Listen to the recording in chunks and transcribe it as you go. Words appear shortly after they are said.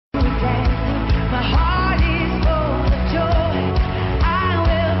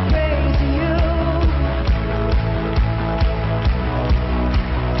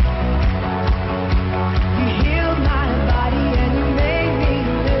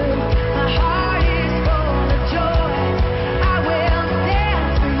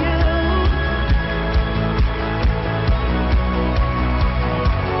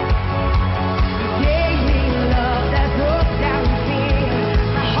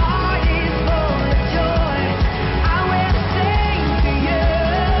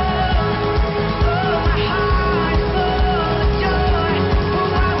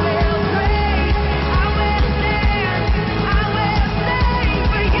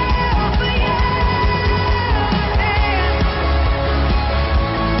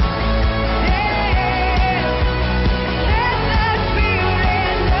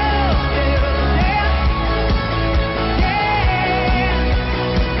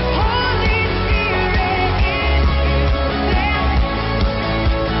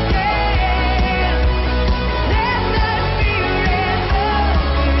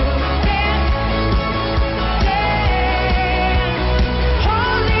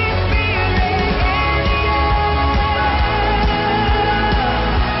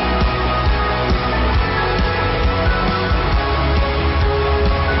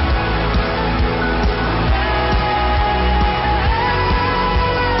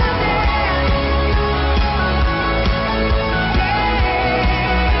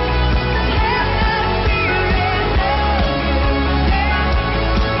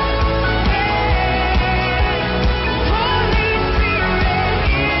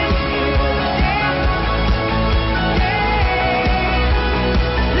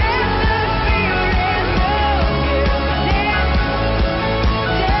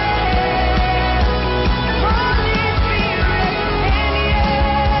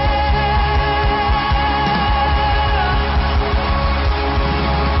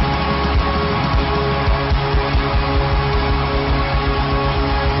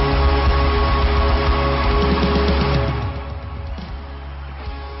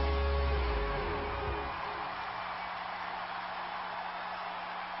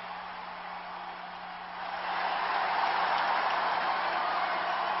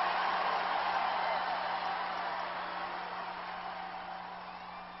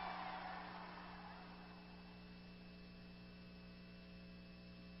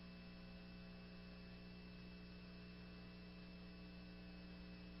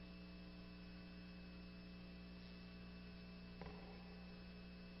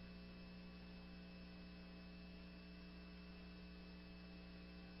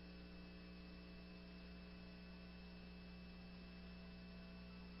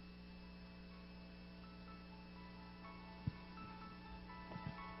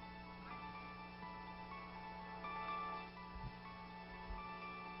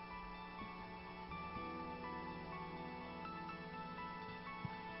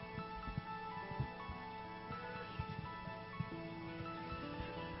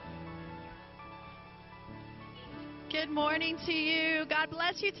Good morning to you. God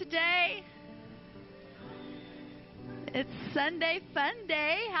bless you today. It's Sunday Fun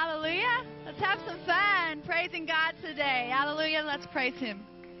Day. Hallelujah. Let's have some fun praising God today. Hallelujah. Let's praise Him.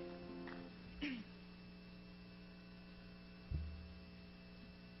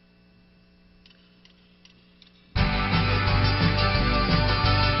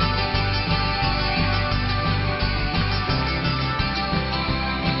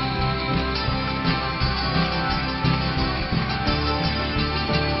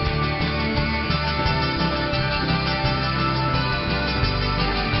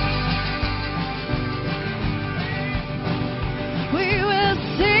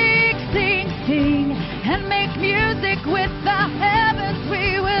 With the heavens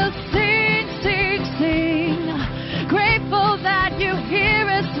we will sing, sing, sing. Grateful that you hear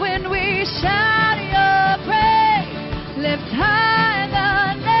us when we shout your praise. Lift high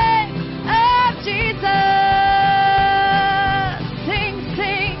the name of Jesus. Sing,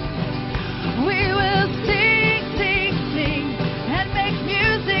 sing. We will sing, sing, sing. And make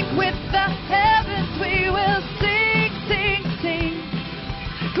music with the heavens. We will sing, sing, sing.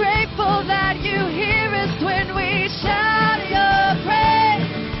 Grateful that you hear us when we shout your praise.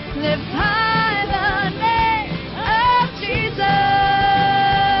 Lift high the name of Jesus.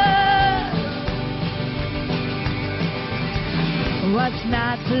 What's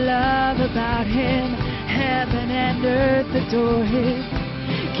not to love about Him? Heaven and earth adore Him.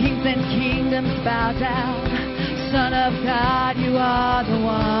 Kings and kingdoms bow down. Son of God, you are the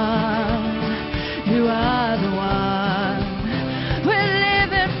one. You are the one. We're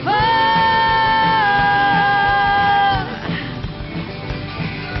living for.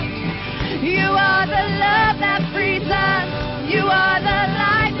 You are the love that frees us. You are the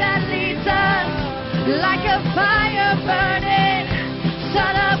light that leads us. Like a fire burning.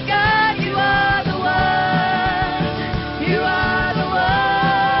 Son of God, you are the one. You are the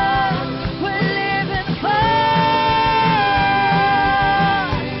one. We're living for.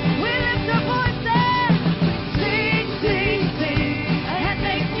 We lift our voices. Sing,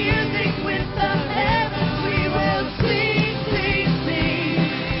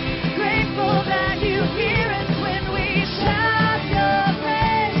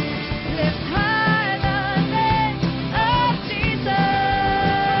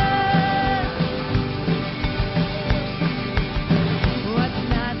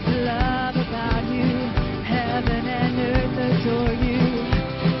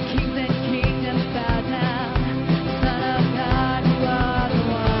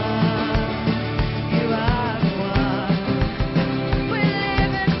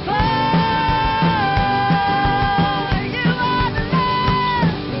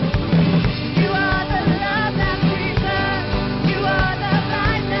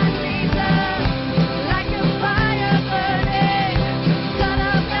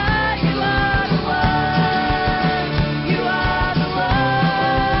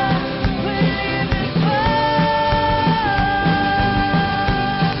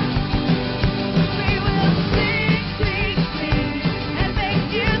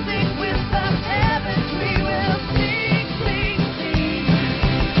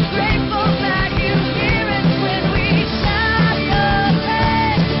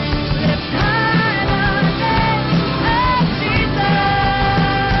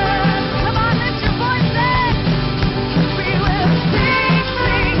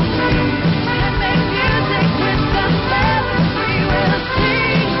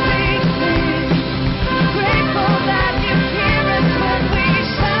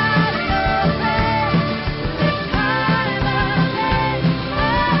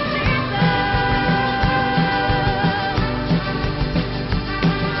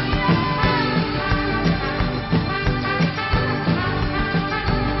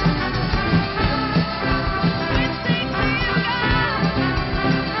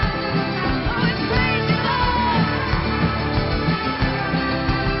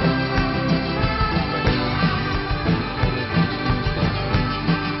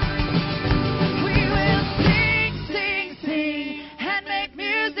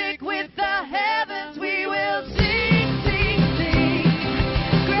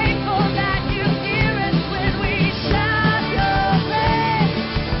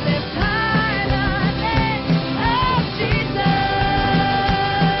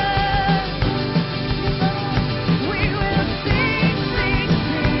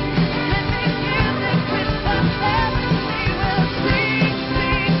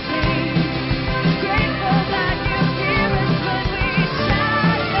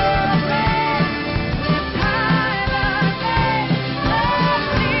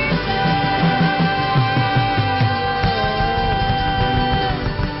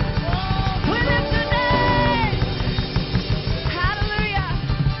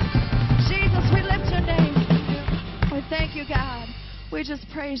 just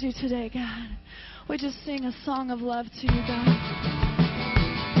praise you today, God. We just sing a song of love to you, God.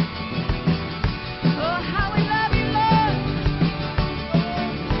 Oh, how we love you, Lord.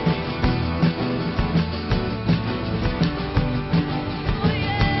 Oh,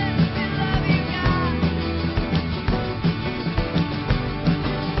 yes, we love you, God.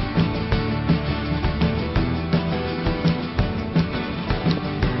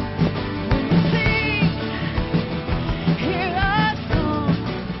 When we sing, hear our song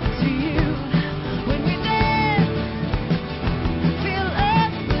to you. When we dance,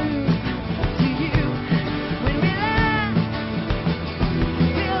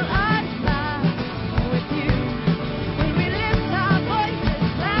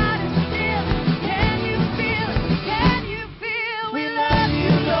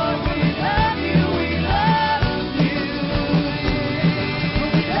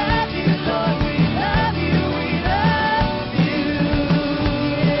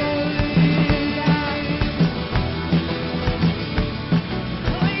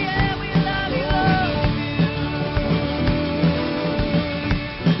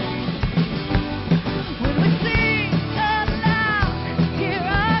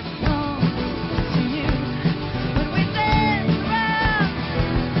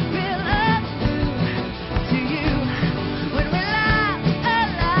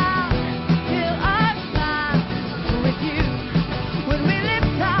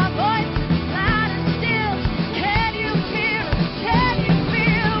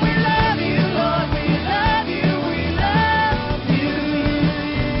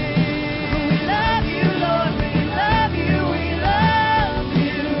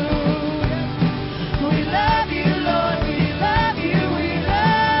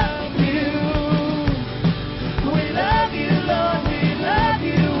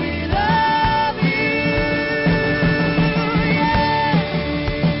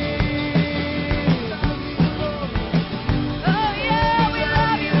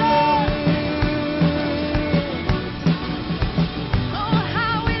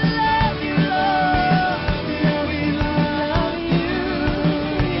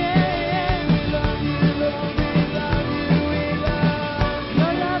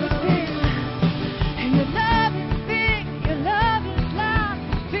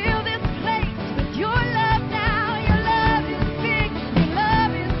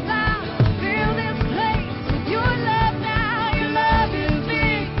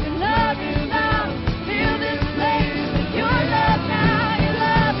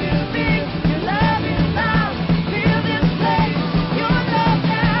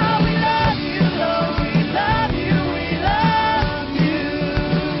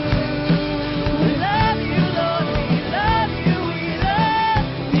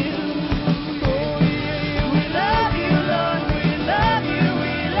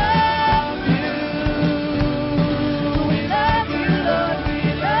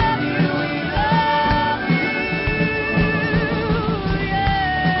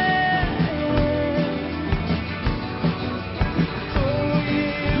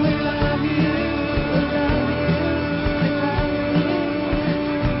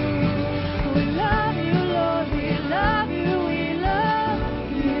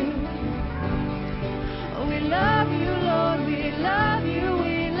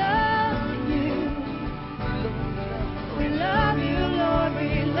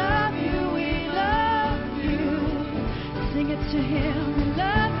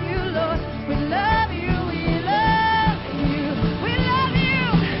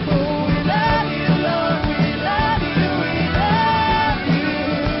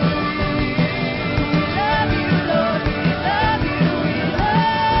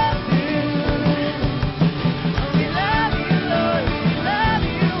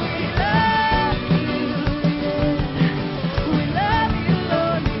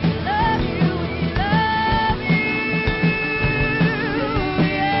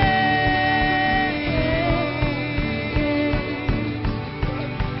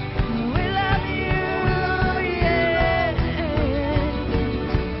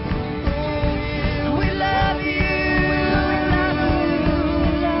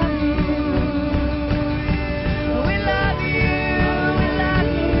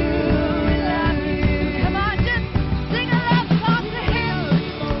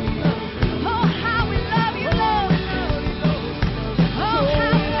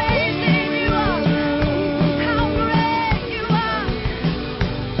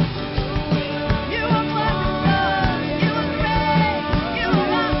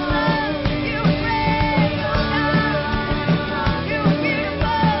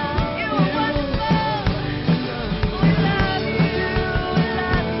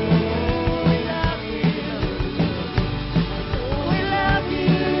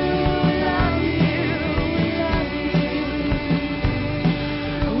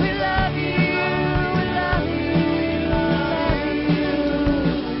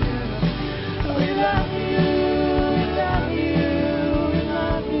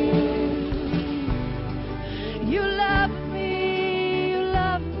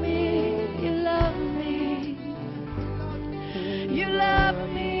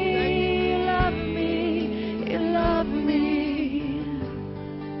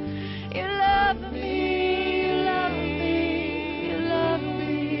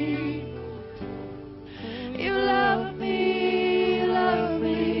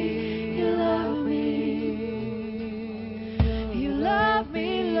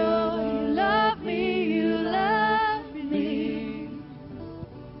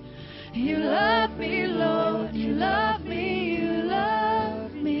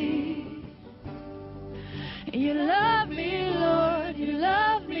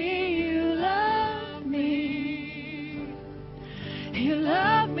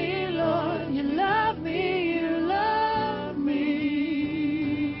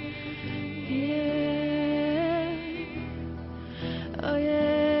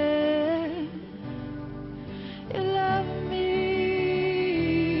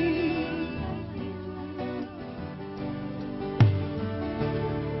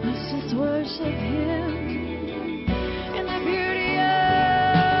 Just worship Him in the beauty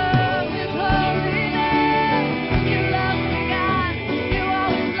of His holiness. You love me, God. You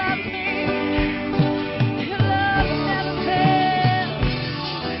always love me. Your love never fails.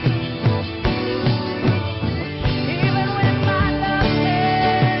 Even when my love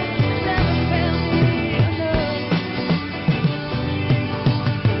fails, never fails me. Your love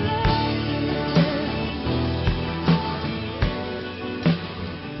never fails.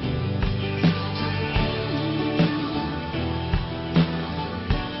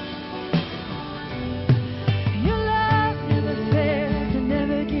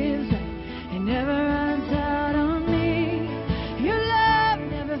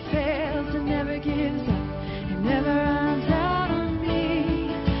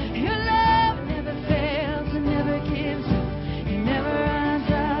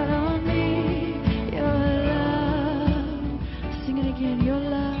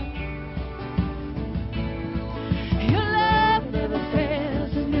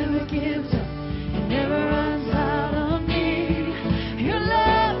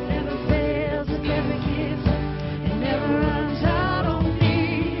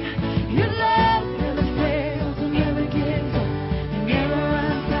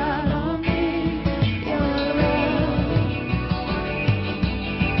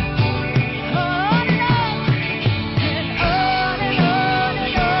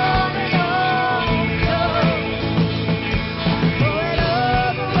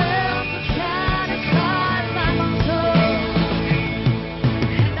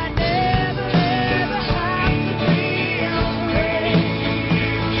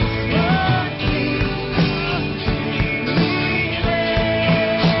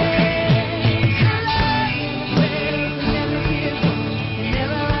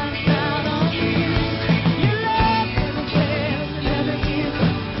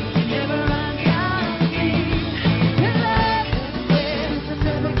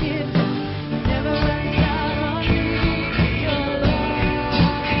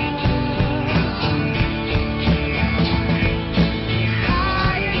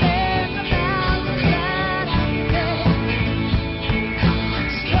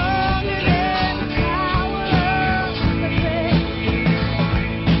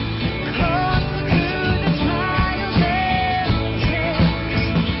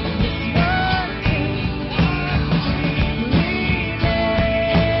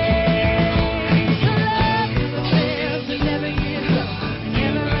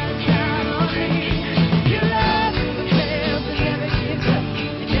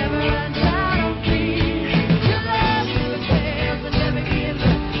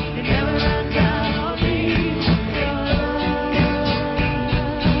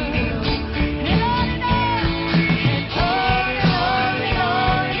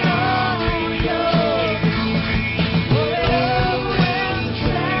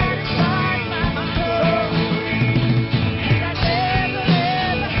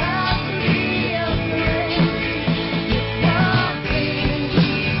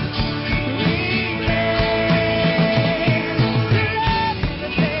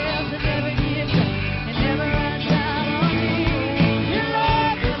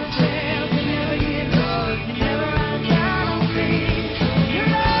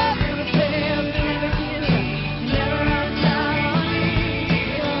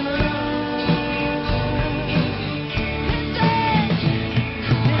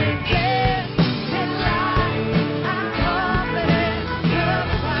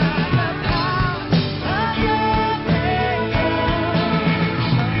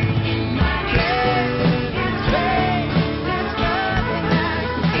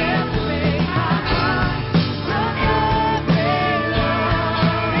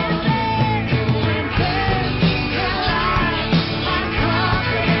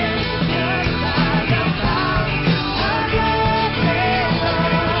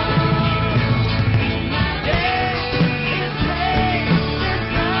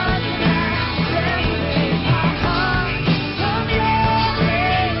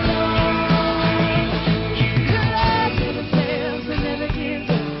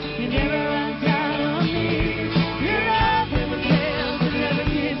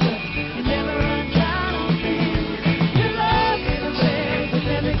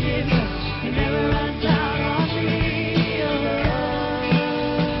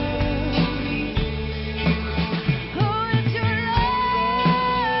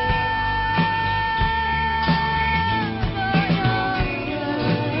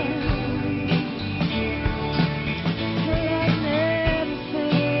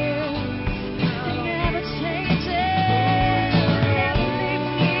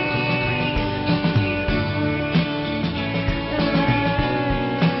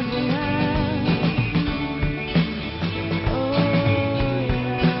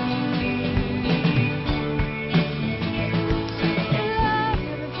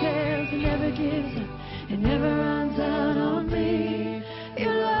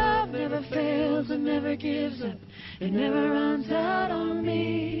 It never runs out on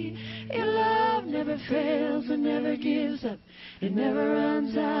me. Your love never fails and never gives up. It never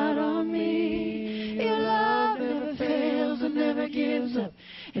runs out on me. Your love never fails and never gives up.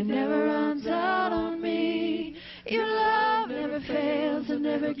 It never runs out on me. Your love never fails and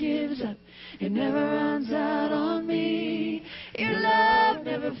never gives up. It never runs out on me. Your love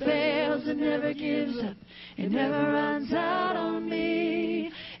never fails and never gives up. It never runs out on me.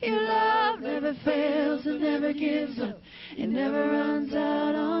 Your love never fails and never gives up. It never runs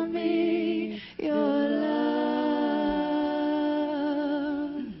out on me. Your love.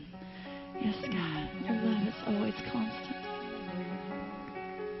 Yes, God, your love is always constant.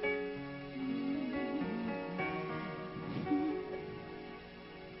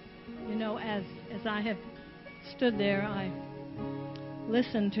 You know, as I have stood there, I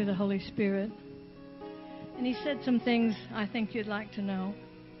listened to the Holy Spirit. And he said some things I think you'd like to know.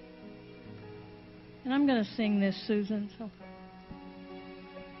 And I'm going to sing this, Susan. So,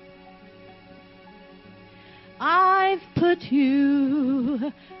 I've put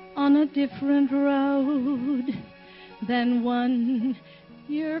you on a different road than one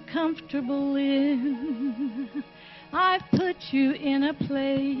you're comfortable in. I've put you in a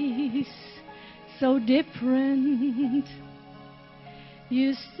place so different.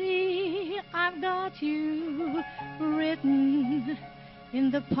 You see, I've got you written in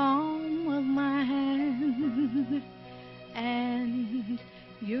the palm of my hand, and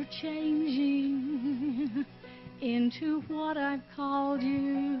you're changing into what I've called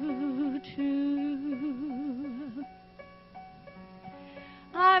you to.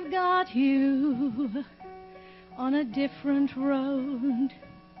 I've got you on a different road,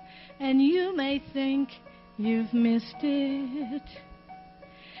 and you may think you've missed it.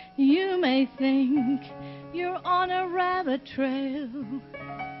 You may think you're on a rabbit trail,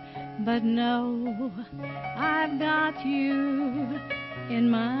 but no, I've got you in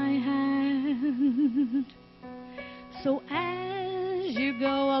my hand. So as you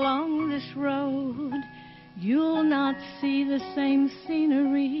go along this road, you'll not see the same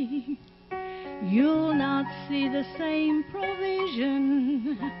scenery. You'll not see the same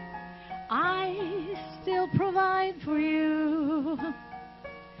provision. I still provide for you,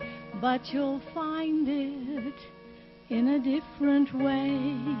 but you'll find it in a different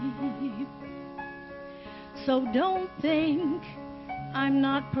way. So don't think I'm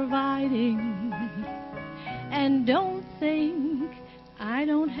not providing, and don't think I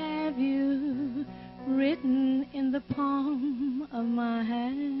don't have you written in the palm of my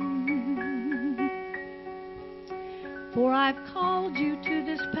hand. For I've called you to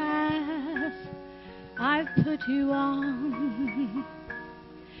this path I've put you on,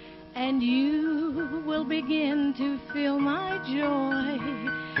 and you will begin to feel my joy.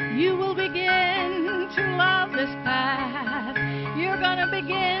 You will begin to love this path. You're gonna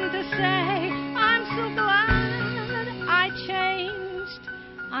begin to say, I'm so glad I changed.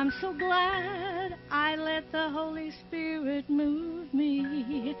 I'm so glad I let the Holy Spirit move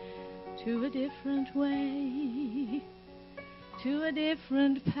me to a different way, to a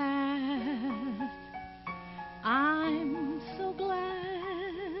different path. I'm so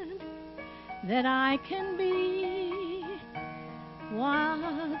glad that I can be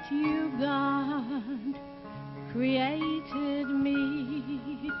what you, God, created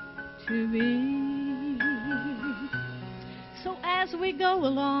me to be. So as we go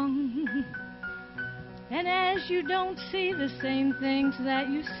along, and as you don't see the same things that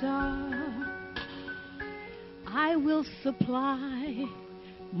you saw, I will supply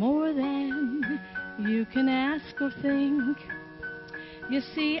more than you can ask or think. You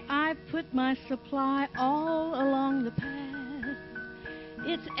see, I put my supply all along the path.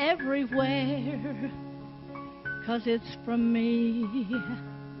 It's everywhere, 'cause it's from me.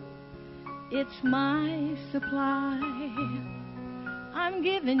 It's my supply I'm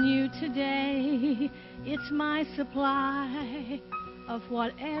giving you today. It's my supply of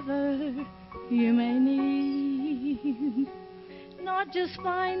whatever you may need. Not just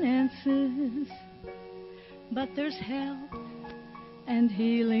finances, but there's help and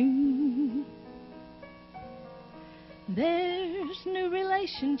healing. There's new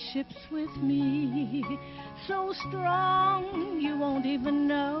relationships with me, so strong you won't even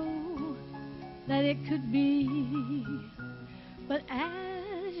know that it could be. But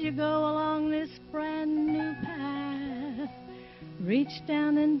as you go along this brand new path, reach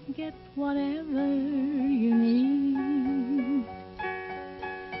down and get whatever you need.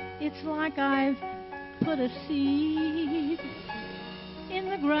 It's like I've put a seed in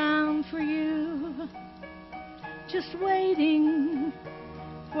the ground for you, just waiting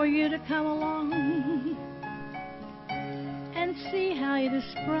for you to come along and see how it is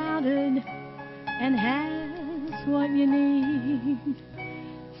sprouted and has what you need.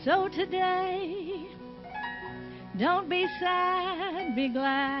 So today, don't be sad, be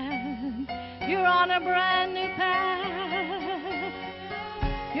glad. You're on a brand new path.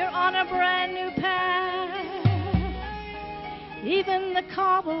 You're on a brand new path. Even the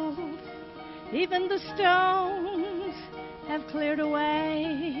cobbles, even the stones have cleared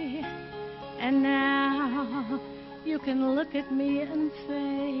away. And now you can look at me and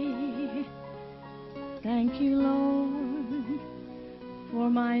say, thank you, Lord, for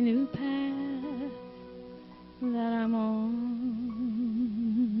my new path that I'm on.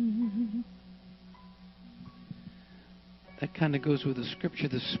 That kind of goes with the scripture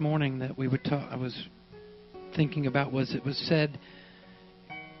this morning that we would talk. I was thinking about it was said,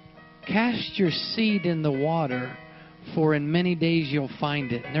 cast your seed in the water, for in many days you'll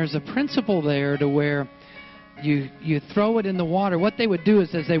find it. And there's a principle there to where you throw it in the water. What they would do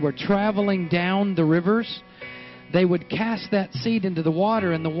is, as they were traveling down the rivers, they would cast that seed into the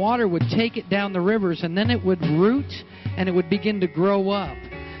water, and the water would take it down the rivers, and then it would root, and it would begin to grow up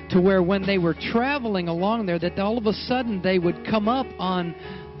to where when they were traveling along there, that all of a sudden they would come up on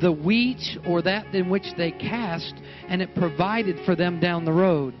the wheat or that in which they cast, and it provided for them down the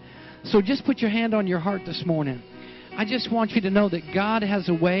road. So just put your hand on your heart this morning. I just want you to know that God has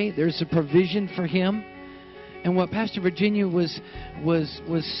a way. There's a provision for Him. And what Pastor Virginia was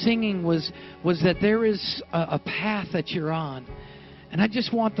singing was that there is a path that you're on. And I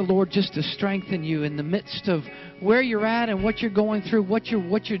just want the Lord just to strengthen you in the midst of where you're at and what you're going through, what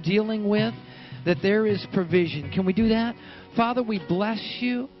you're dealing with, that there is provision. Can we do that? Father, we bless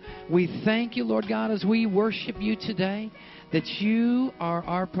you. We thank you, Lord God, as we worship you today, that you are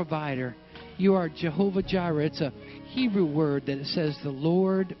our provider. You are Jehovah Jireh. It's a Hebrew word that it says the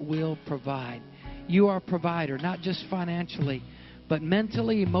Lord will provide. You are a provider, not just financially, but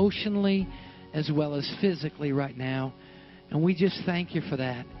mentally, emotionally, as well as physically right now. And we just thank you for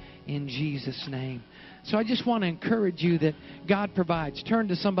that in Jesus' name. So I just want to encourage you that God provides. Turn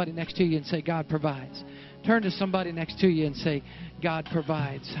to somebody next to you and say, God provides. Turn to somebody next to you and say, God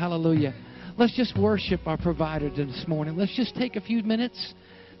provides. Hallelujah. Let's just worship our provider this morning. Let's just take a few minutes,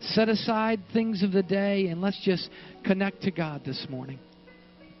 set aside things of the day, and let's just connect to God this morning.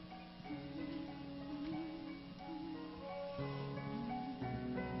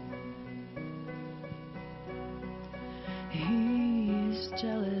 He's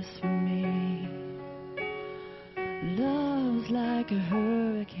jealous for me. Love's like a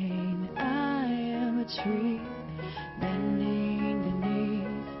hurricane. I am a tree bending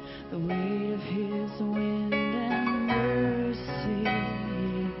beneath the weight of His wind and mercy.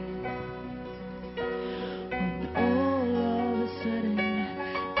 When all of a sudden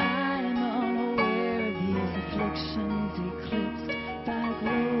I am unaware of these afflictions eclipsed by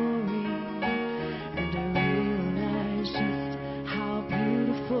glory, and I realize just how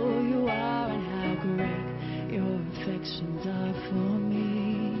beautiful you are and how great your affections are for me.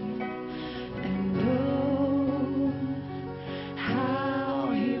 And oh,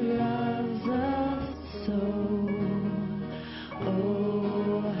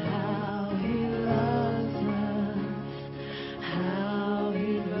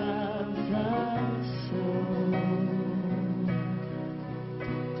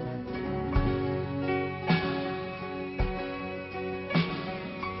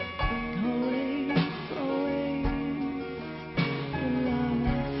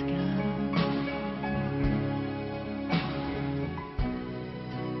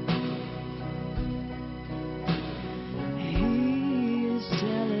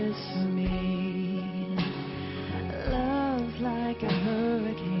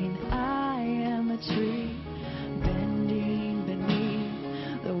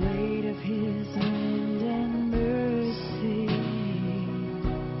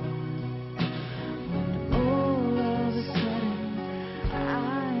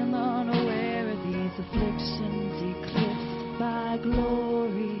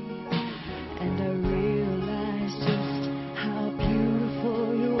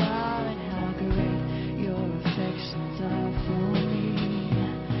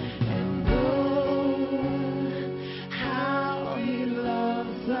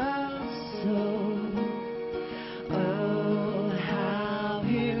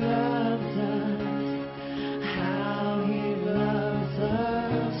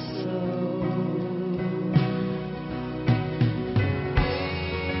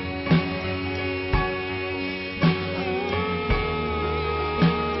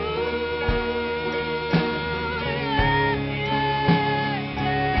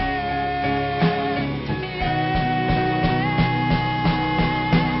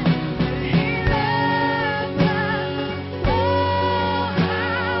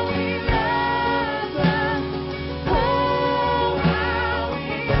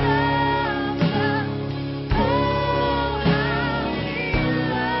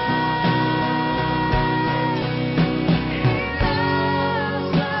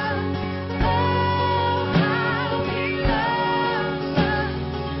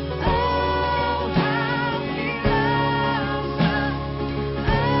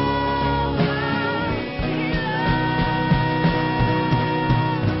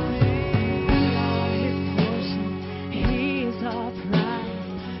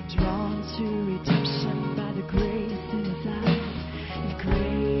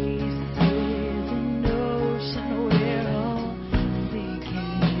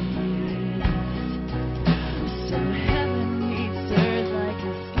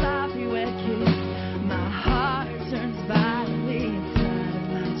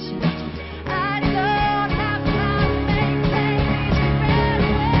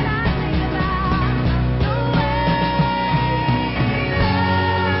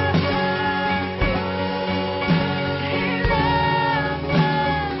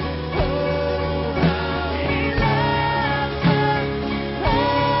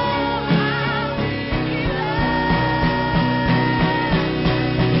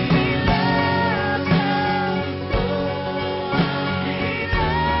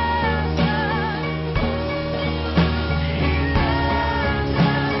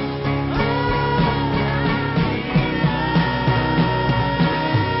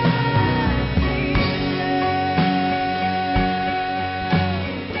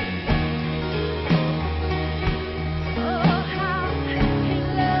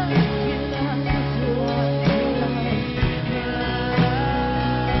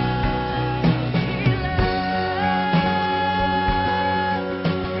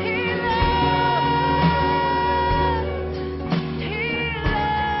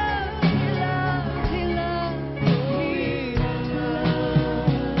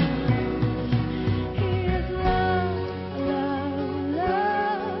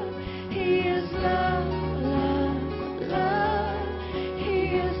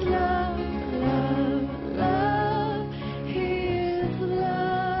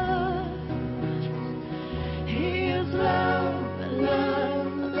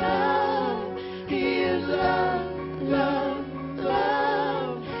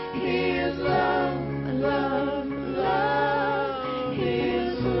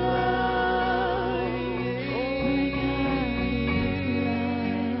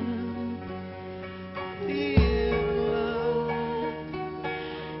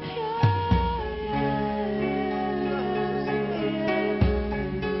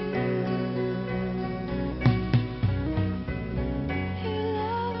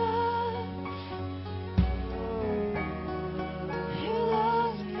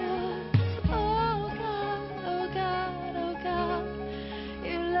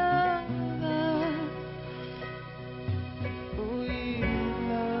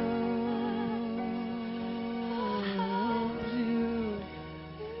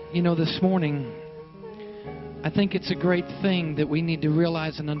 You know, this morning, I think it's a great thing that we need to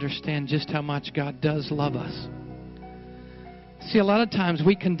realize and understand just how much God does love us. See, a lot of times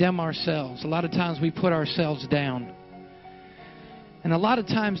we condemn ourselves. A lot of times we put ourselves down. And a lot of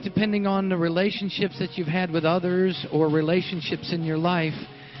times, depending on the relationships that you've had with others or relationships in your life,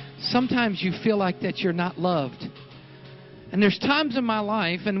 sometimes you feel like that you're not loved. And there's times in my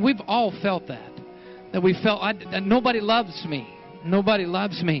life, and we've all felt that we felt that nobody loves me. Nobody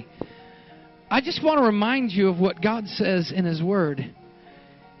loves me. I just want to remind you of what God says in His Word.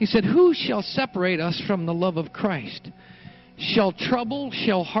 He said, "Who shall separate us from the love of Christ? Shall trouble,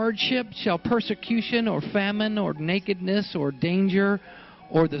 shall hardship, shall persecution, or famine, or nakedness, or danger,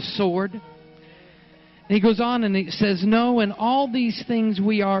 or the sword?" And he goes on and he says, "No, in all these things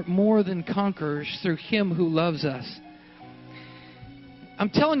we are more than conquerors through Him who loves us." I'm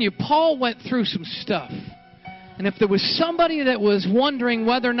telling you, Paul went through some stuff. And if there was somebody that was wondering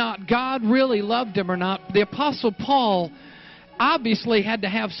whether or not God really loved him or not, the Apostle Paul obviously had to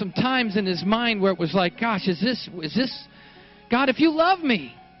have some times in his mind where it was like, gosh, is this God, if you love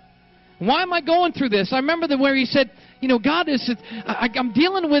me, why am I going through this? I remember where he said, you know, God, I'm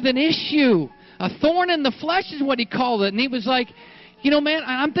dealing with an issue. A thorn in the flesh is what he called it. And he was like, you know, man,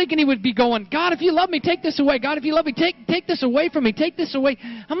 I'm thinking he would be going, God, if you love me, take this away. God, if you love me, take this away from me. Take this away.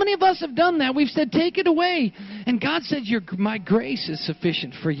 How many of us have done that? We've said, take it away. And God said, my grace is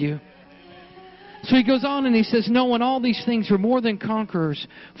sufficient for you. So he goes on and he says, no, in all these things we're more than conquerors.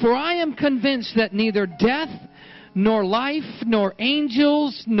 For I am convinced that neither death, nor life, nor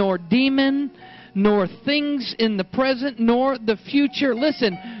angels, nor demon, nor things in the present, nor the future,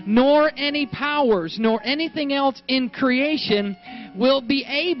 listen, nor any powers, nor anything else in creation will be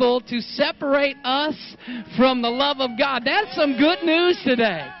able to separate us from the love of God. That's some good news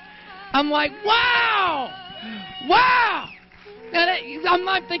today. I'm like, wow! Wow! I'm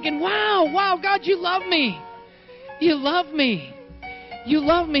not thinking, wow, God, you love me. You love me. You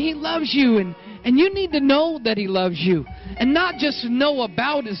love me. He loves you. And you need to know that He loves you. And not just know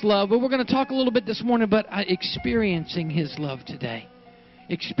about His love, but we're going to talk a little bit this morning about experiencing His love today.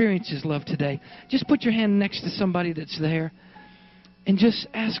 Experience His love today. Just put your hand next to somebody that's there and just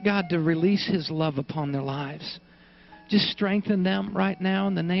ask God to release His love upon their lives. Just strengthen them right now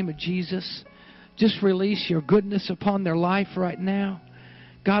in the name of Jesus. Just release your goodness upon their life right now.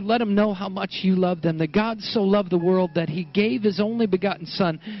 God, let them know how much you love them. That God so loved the world that He gave His only begotten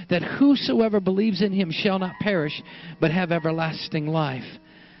Son, that whosoever believes in Him shall not perish, but have everlasting life.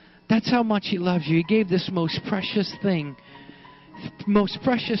 That's how much He loves you. He gave this most precious thing. Most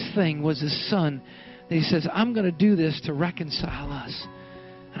precious thing was His Son. That He says, I'm going to do this to reconcile us.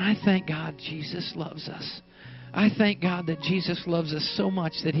 And I thank God Jesus loves us. I thank God that Jesus loves us so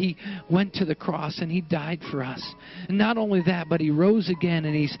much that He went to the cross and He died for us. And not only that, but He rose again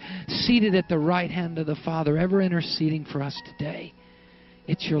and He's seated at the right hand of the Father, ever interceding for us today.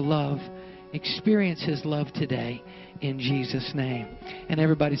 It's your love. Experience His love today in Jesus' name. And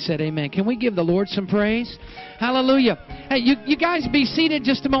everybody said amen. Can we give the Lord some praise? Hallelujah. Hey, you guys be seated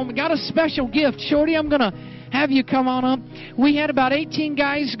just a moment. Got a special gift. Shorty, I'm going to have you come on up. We had about 18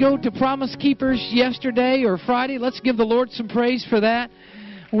 guys go to Promise Keepers yesterday or Friday. Let's give the Lord some praise for that.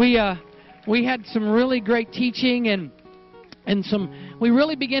 We had some really great teaching and we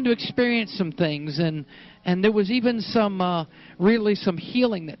really began to experience some things and there was even some really some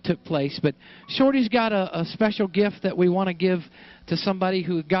healing that took place. But Shorty's got a special gift that we want to give to somebody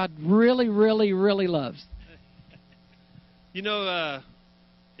who God really, really, really loves. You know,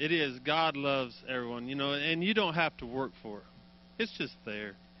 it is. God loves everyone, you know, and you don't have to work for it. It's just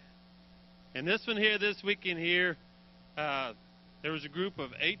there. And this one here, this weekend here, there was a group of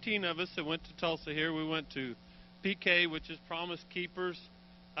 18 of us that went to Tulsa here. We went to PK, which is Promise Keepers.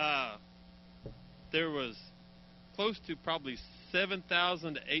 There was close to probably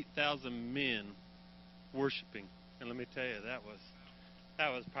 7,000 to 8,000 men worshiping. And let me tell you, that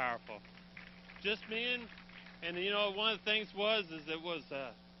was powerful. Just men. And, you know, one of the things was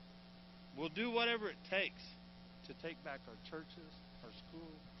we'll do whatever it takes to take back our churches, our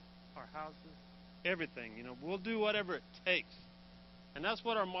schools, our houses, everything. You know, we'll do whatever it takes. And that's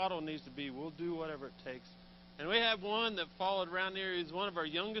what our motto needs to be. We'll do whatever it takes. And we had one that followed around here. He's one of our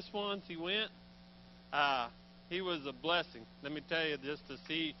youngest ones. He went. He was a blessing. Let me tell you, just to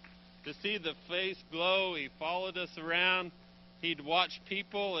see the face glow. He followed us around. He'd watch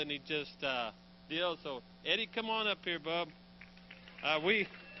people, and he just deal. So Eddie, come on up here, bub.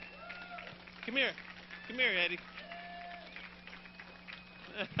 Come here, Eddie.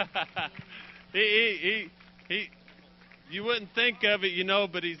 he. You wouldn't think of it, you know,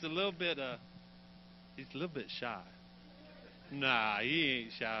 but he's a little bit shy. Nah, he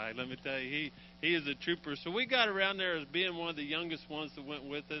ain't shy. Let me tell you, he is a trooper. So we got around there as being one of the youngest ones that went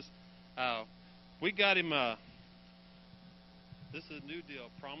with us. We got him this is a new deal,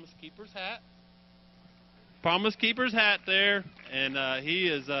 Promise Keeper's hat. Promise Keeper's hat there, and he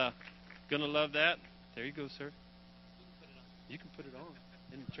is going to love that. There you go, sir. You can put it on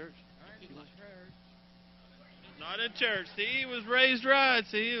in the church. Not in church. See, he was raised right.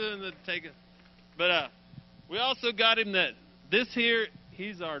 See, take it. But we also got him that this here,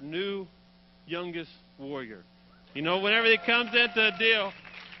 he's our new youngest warrior. You know, whenever it comes into a deal,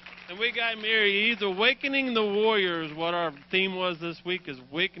 and we got him here, he's awakening the warriors. What our theme was this week is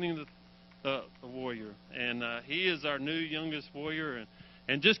awakening the warrior. And he is our new youngest warrior.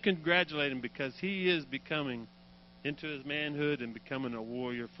 And just congratulate him because he is becoming into his manhood and becoming a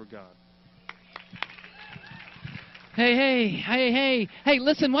warrior for God. Hey,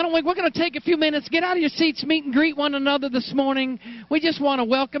 listen, we're going to take a few minutes. Get out of your seats, meet and greet one another this morning. We just want to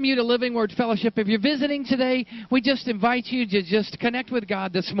welcome you to Living Word Fellowship. If you're visiting today, we just invite you to just connect with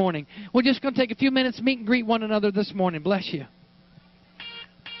God this morning. We're just going to take a few minutes, meet and greet one another this morning. Bless you.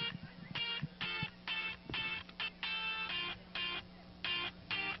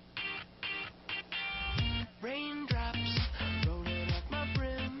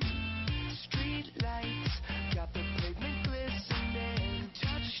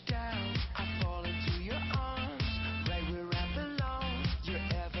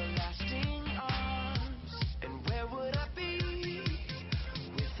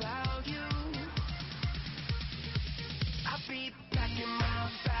 I've been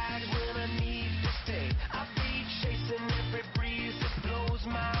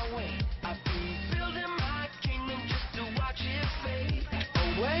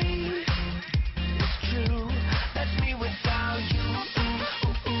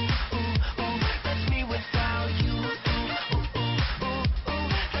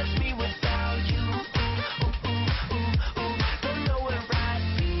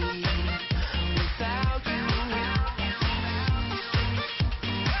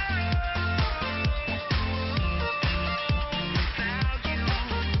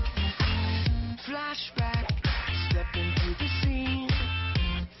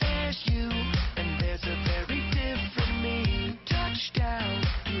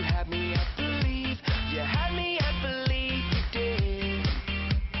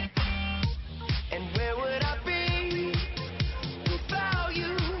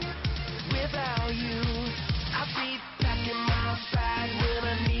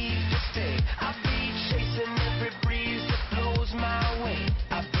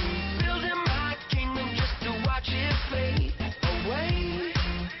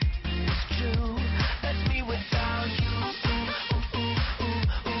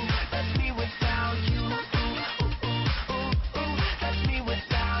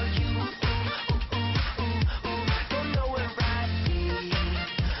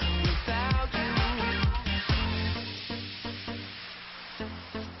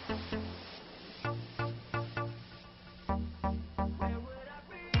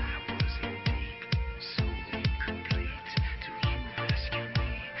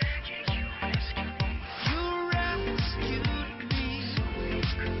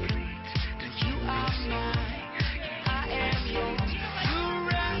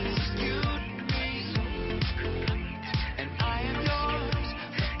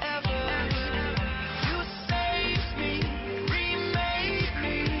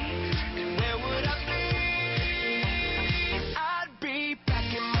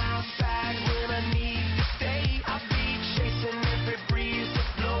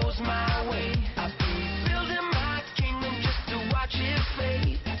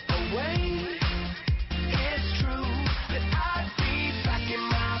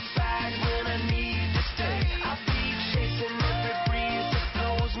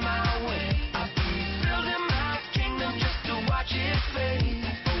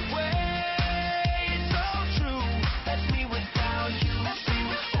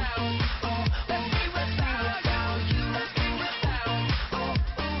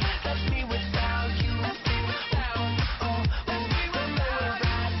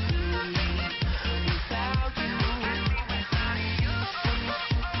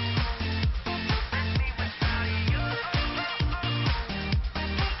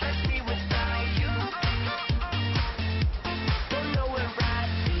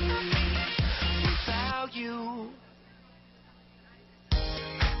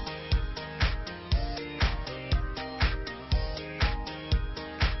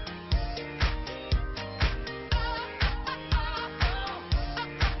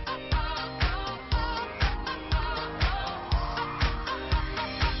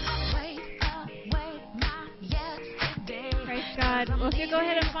God. Well, if you go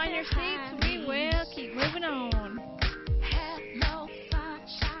ahead and find your seats, we will keep moving on. Hello,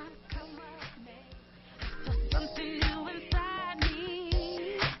 sunshine, come with me. For something new inside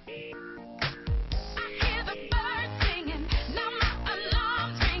me. I hear the birds singing, now my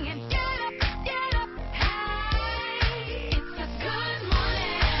alarm's ringing. Get up, hey, it's a good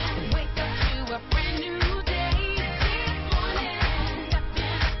morning. Wake up to a brand new day. This morning,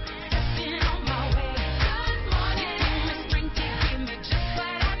 stepping on my way. Good morning, give me strength, you give me just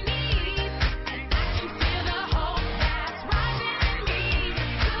what I need, and I can feel the hope that's rising in me.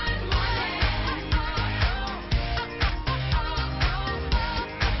 Good morning.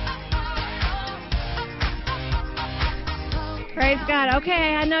 Praise God.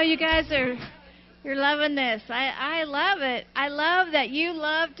 Okay, I know you guys you're loving this. I love it. I love that you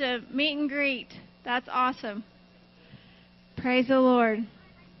love to meet and greet. That's awesome. Praise the Lord.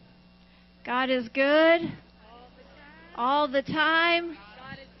 God is good. All the time.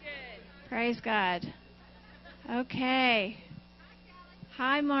 God is good. Praise God. Okay.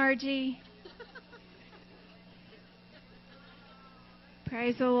 Hi, Margie.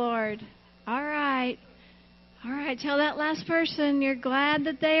 Praise the Lord. All right. All right. Tell that last person you're glad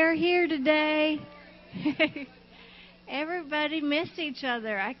that they are here today. Everybody missed each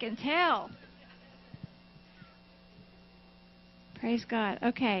other. I can tell. Praise God.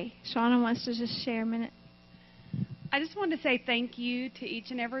 Okay. Shauna wants to just share a minute. I just wanted to say thank you to each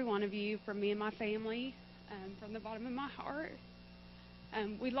and every one of you from me and my family, from the bottom of my heart.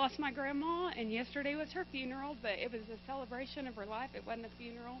 We lost my grandma, and yesterday was her funeral, but it was a celebration of her life. It wasn't a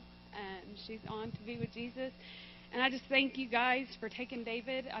funeral. She's on to be with Jesus. And I just thank you guys for taking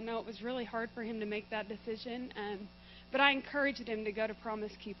David. I know it was really hard for him to make that decision, but I encouraged him to go to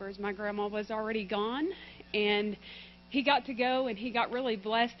Promise Keepers. My grandma was already gone, and he got to go, and he got really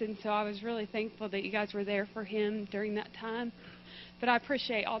blessed, and so I was really thankful that you guys were there for him during that time. But I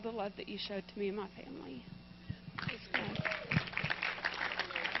appreciate all the love that you showed to me and my family.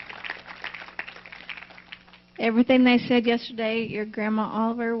 Everything they said yesterday, your Grandma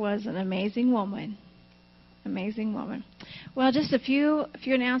Oliver was an amazing woman. Amazing woman. Well, just a few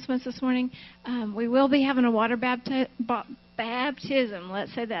announcements this morning. We will be having a water baptism.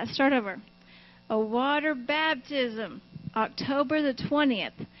 Let's say that. Start over. A water baptism, October the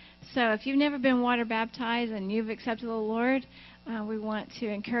 20th. So if you've never been water baptized and you've accepted the Lord, we want to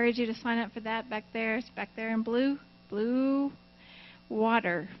encourage you to sign up for that back there. It's back there in blue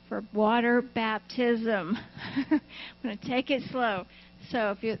water for water baptism. I'm going to take it slow.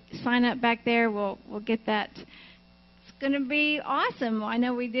 So if you sign up back there, we'll get that. It's going to be awesome. I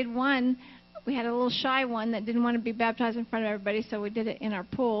know we did one. We had a little shy one that didn't want to be baptized in front of everybody, so we did it in our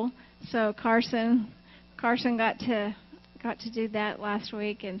pool. So Carson got to do that last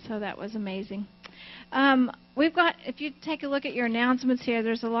week, and so that was amazing. We've got, if you take a look at your announcements here,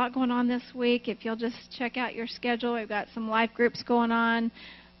 there's a lot going on this week. If you'll just check out your schedule, we've got some life groups going on,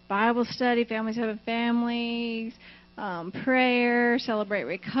 Bible study, Families Having Families, prayer, Celebrate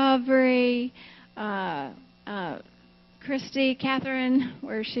Recovery. Christy, Catherine,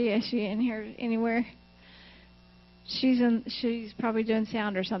 where is she? Is she in here anywhere? She's probably doing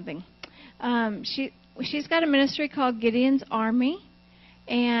sound or something. She's got a ministry called Gideon's Army,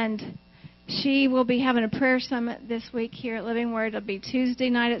 and she will be having a prayer summit this week here at Living Word. It'll be Tuesday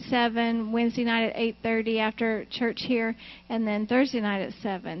night at 7, Wednesday night at 8:30 after church here, and then Thursday night at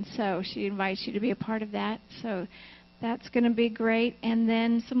 7. So she invites you to be a part of that. So that's going to be great. And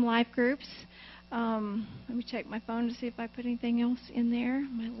then some life groups. Let me check my phone to see if I put anything else in there.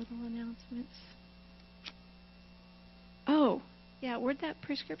 My little announcements. Oh, yeah, where'd that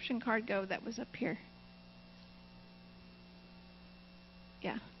prescription card go that was up here?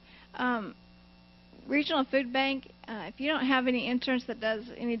 Yeah. Regional Food Bank, if you don't have any insurance that does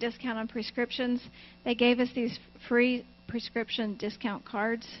any discount on prescriptions, they gave us these free prescription discount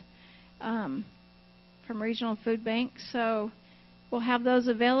cards from Regional Food Bank. So we'll have those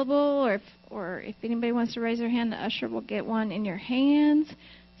available, or if anybody wants to raise their hand, the usher will get one in your hands.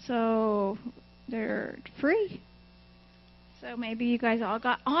 So they're free. So maybe you guys all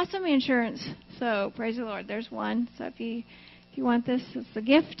got awesome insurance. So praise the Lord. There's one. So if you want this, it's a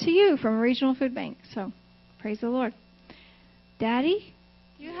gift to you from Regional Food Bank. So praise the Lord. Daddy,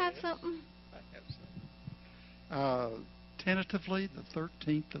 do you have something? I have something. Tentatively, the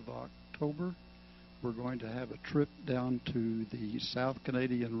 13th of October, we're going to have a trip down to the South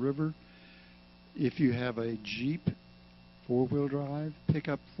Canadian River. If you have a Jeep 4-wheel drive,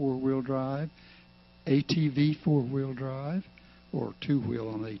 pickup 4-wheel drive, ATV 4-wheel drive, or 2-wheel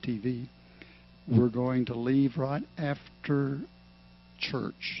on ATV, we're going to leave right after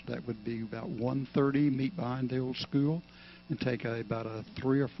church. That would be about 1:30, meet behind the old school. and take about a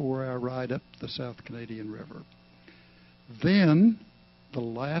 3 or 4 hour ride up the South Canadian River. Then, the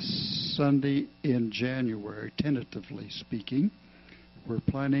last Sunday in January, tentatively speaking, we're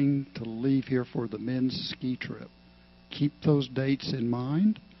planning to leave here for the men's ski trip. Keep those dates in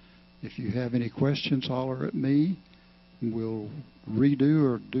mind. If you have any questions, holler at me. We'll redo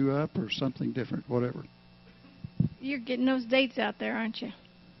or do up or something different, whatever. You're getting those dates out there, aren't you?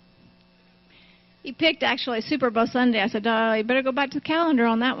 He picked actually Super Bowl Sunday. I said, you better go back to the calendar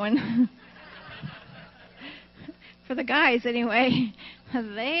on that one. For the guys, anyway,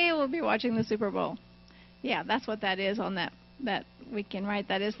 they will be watching the Super Bowl. Yeah, that's what that is on that weekend, right?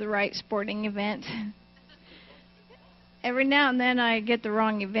 That is the right sporting event. Every now and then I get the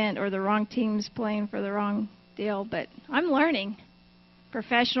wrong event or the wrong teams playing for the wrong deal, but I'm learning.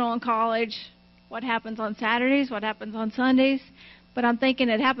 Professional and college, what happens on Saturdays, what happens on Sundays, but I'm thinking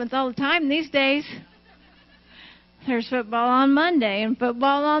it happens all the time these days. There's football on Monday and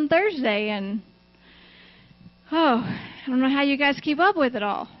football on Thursday, and I don't know how you guys keep up with it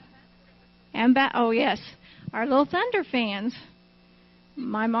all. And yes, our little Thunder fans.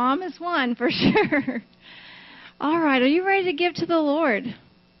 My mom is one for sure. All right, are you ready to give to the Lord?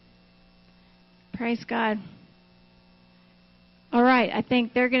 Praise God. All right, I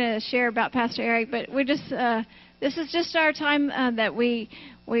think they're going to share about Pastor Eric, but we just this is just our time that we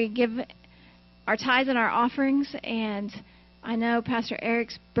give our tithes and our offerings, and I know Pastor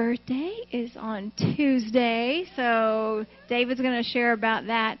Eric's birthday is on Tuesday, so David's going to share about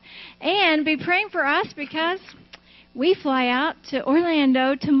that. And be praying for us because we fly out to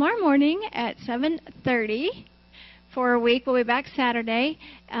Orlando tomorrow morning at 7:30 for a week. We'll be back Saturday.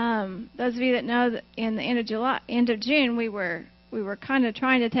 Those of you that know that in the end of June, we were kind of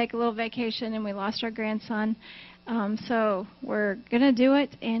trying to take a little vacation, and we lost our grandson. So we're going to do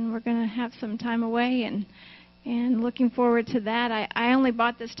it, and we're going to have some time away, and looking forward to that. I only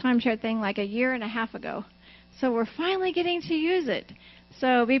bought this timeshare thing like a year and a half ago, so we're finally getting to use it.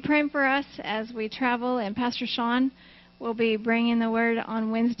 So be praying for us as we travel, and Pastor Sean will be bringing the word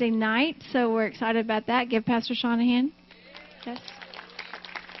on Wednesday night, so we're excited about that. Give Pastor Sean a hand. Yes.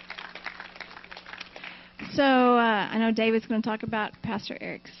 So I know David's going to talk about Pastor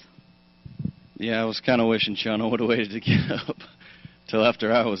Eric's. Yeah, I was kind of wishing Shauna would have waited to get up till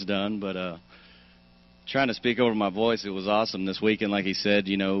after I was done, but trying to speak over my voice, it was awesome this weekend. Like he said,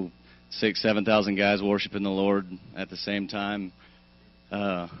 6,000, 7,000 guys worshiping the Lord at the same time.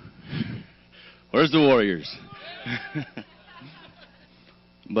 Where's the Warriors?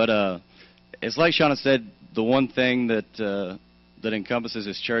 But it's like Shauna said, the one thing that encompasses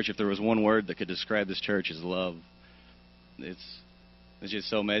this church, if there was one word that could describe this church, is love. It's just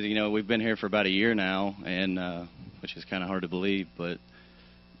so amazing. We've been here for about a year now, and which is kind of hard to believe, but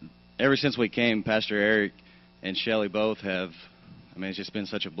ever since we came, Pastor Eric and Shelley both have, it's just been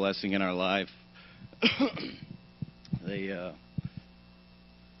such a blessing in our life.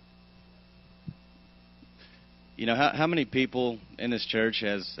 How many people in this church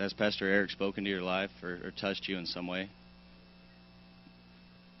has Pastor Eric spoken to your life or touched you in some way?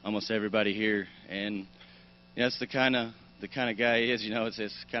 Almost everybody here, and that's the kind of guy he is.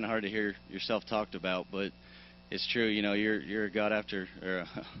 It's kind of hard to hear yourself talked about, but it's true. You're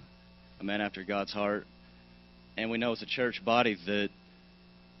a man after God's heart, and we know as a church body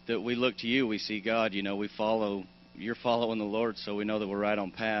that we look to you. We see God. We follow. You're following the Lord, so we know that we're right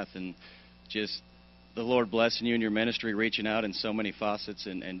on path, and just the Lord blessing you in your ministry, reaching out in so many facets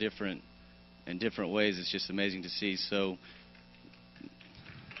and different ways. It's just amazing to see. So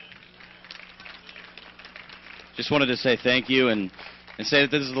just wanted to say thank you and say that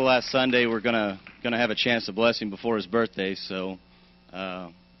this is the last Sunday we're gonna have a chance to bless him before his birthday. So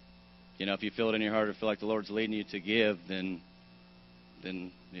if you feel it in your heart or feel like the Lord's leading you to give, then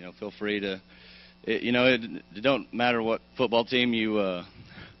feel free to. It don't matter what football team you.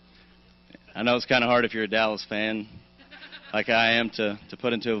 I know it's kind of hard if you're a Dallas fan, like I am, to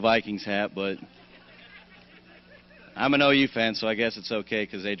put into a Vikings hat, but I'm an OU fan, so I guess it's okay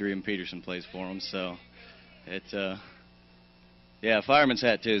because Adrian Peterson plays for them. So fireman's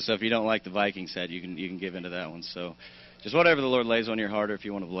hat too. So if you don't like the Vikings hat, you can give into that one. So just whatever the Lord lays on your heart, or if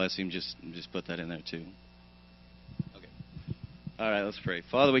you want to bless him, just put that in there too. Okay. All right, let's pray.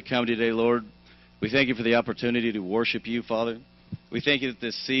 Father, we come to you today, Lord. We thank you for the opportunity to worship you, Father. We thank you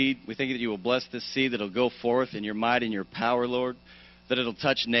that we thank you that you will bless this seed, that it'll go forth in your might and your power, Lord, that it'll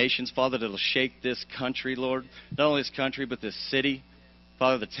touch nations, Father, that it'll shake this country, Lord, not only this country, but this city,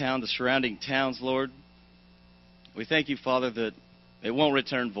 Father, the town, the surrounding towns, Lord. We thank you, Father, that it won't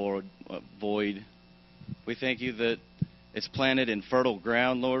return void. We thank you that it's planted in fertile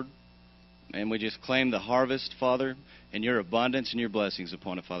ground, Lord. And we just claim the harvest, Father, and your abundance and your blessings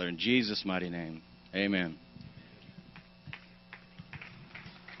upon it, Father, in Jesus' mighty name. Amen.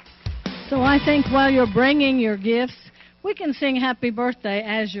 So I think while you're bringing your gifts, we can sing happy birthday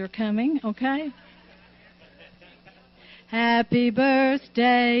as you're coming, okay? Happy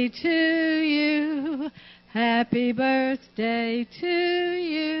birthday to you. Happy birthday to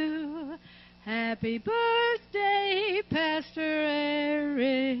you. Happy birthday, Pastor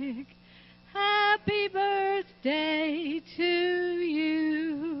Eric. Happy birthday to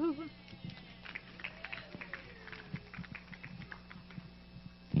you.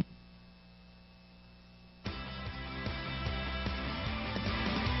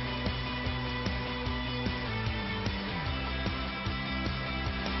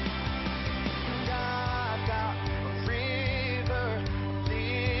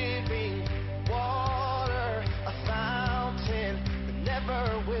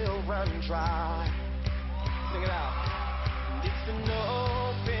 Dry. Sing it out. And it's an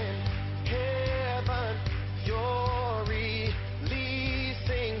open heaven you're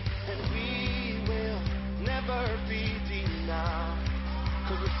releasing, and we will never be denied.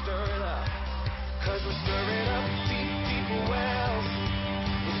 'Cause we're stirring up. 'Cause we're stirring up deep, deep wells.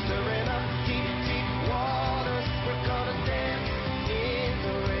 We're stirring up deep, deep waters. We're gonna dance in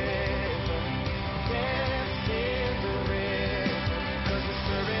the river. Dance in the river. 'Cause we're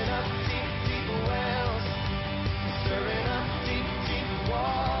stirring up wells, stirring up deep, deep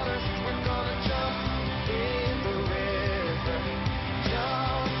waters. We're gonna jump in the river,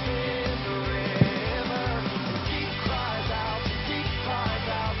 jump in the river. Deep cries out, deep cries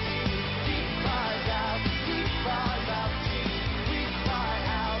out, deep cries out, deep cries out. We cry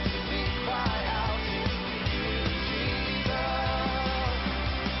out, we cry out to you, Jesus.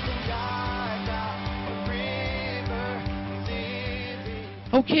 And I got a river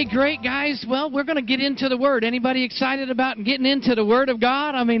living. Okay, great, guys. Well, we're going to get into the Word. Anybody excited about getting into the Word of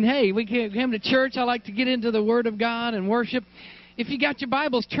God? I mean, hey, we came to church. I like to get into the Word of God and worship. If you got your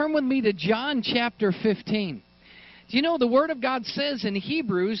Bibles, turn with me to John chapter 15. Do you know the Word of God says in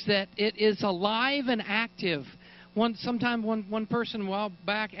Hebrews that it is alive and active? One person a while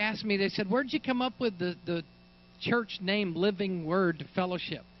back asked me, they said, where'd you come up with the church name Living Word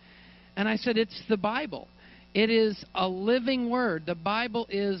Fellowship? And I said, it's the Bible. It is a living word. The Bible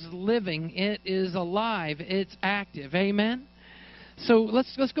is living. It is alive. It's active. Amen? So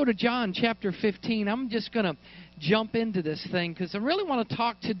let's go to John chapter 15. I'm just going to jump into this thing because I really want to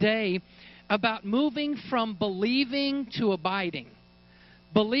talk today about moving from believing to abiding.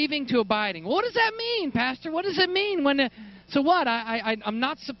 Believing to abiding. What does that mean, Pastor? What does it mean? So what? I'm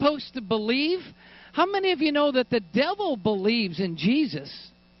not supposed to believe? How many of you know that the devil believes in Jesus,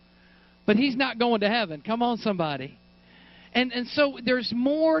 but he's not going to heaven? Come on, somebody. And so there's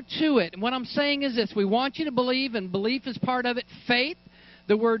more to it. And what I'm saying is this. We want you to believe, and belief is part of it. Faith.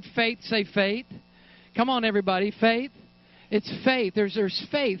 The word faith, say faith. Come on, everybody. Faith. It's faith. There's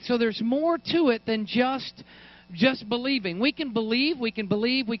faith. So there's more to it than just believing. We can believe. We can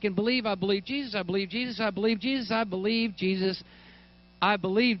believe. We can believe. I believe Jesus. I believe Jesus. I believe Jesus. I believe Jesus. I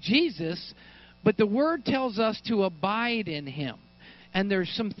believe Jesus. But the Word tells us to abide in Him. And there's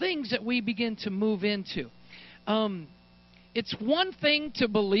some things that we begin to move into. It's one thing to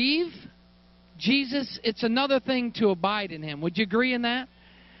believe Jesus. It's another thing to abide in Him. Would you agree in that?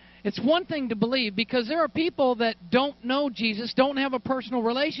 It's one thing to believe because there are people that don't know Jesus, don't have a personal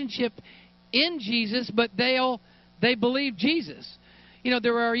relationship in Jesus, but they believe Jesus. You know,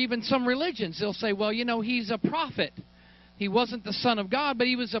 there are even some religions. They'll say, well, you know, he's a prophet. He wasn't the Son of God, but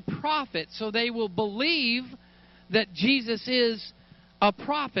he was a prophet. So they will believe that Jesus is a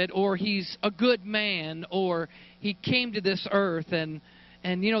prophet, or he's a good man, or he came to this earth. And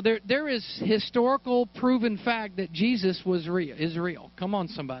you know, there is historical proven fact that Jesus is real. Come on,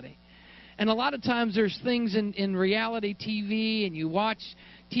 somebody. And a lot of times there's things in reality TV, and you watch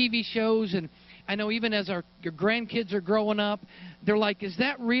TV shows, and I know even as your grandkids are growing up, they're like, is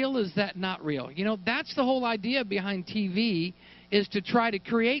that real? Is that not real? You know, that's the whole idea behind TV, is to try to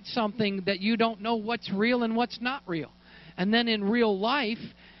create something that you don't know what's real and what's not real. And then in real life,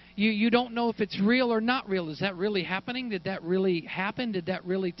 you don't know if it's real or not real. Is that really happening? Did that really happen? Did that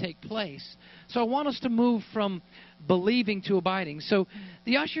really take place? So I want us to move from believing to abiding. So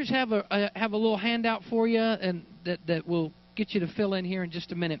the ushers have a little handout for you, and that will get you to fill in here in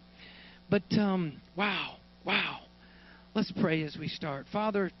just a minute. But wow. Let's pray as we start.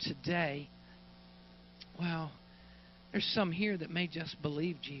 Father, today, wow, there's some here that may just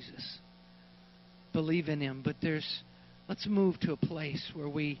believe Jesus, believe in Him, but let's move to a place where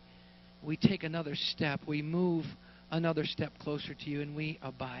we take another step. We move another step closer to you, and we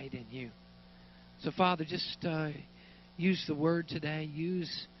abide in you. So, Father, just use the word today.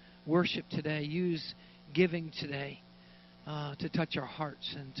 Use worship today. Use giving today to touch our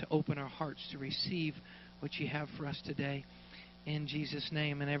hearts and to open our hearts to receive what you have for us today. In Jesus'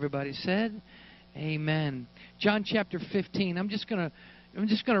 name. And everybody said, amen. John chapter 15. I'm just going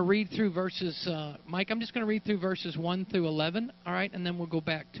to read through verses, Mike, I'm just going to read through verses 1 through 11, all right? And then we'll go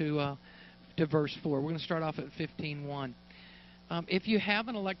back to verse 4. We're going to start off at 15:1. If you have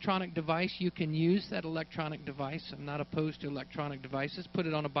an electronic device, you can use that electronic device. I'm not opposed to electronic devices. Put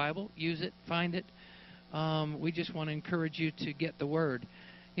it on a Bible. Use it. Find it. We just want to encourage you to get the Word.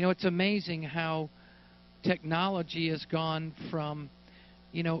 You know, it's amazing how technology has gone from,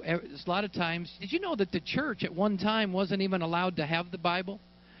 you know, a lot of times. Did you know that the church at one time wasn't even allowed to have the Bible?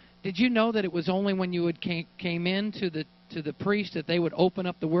 Did you know that it was only when you came in to the priest that they would open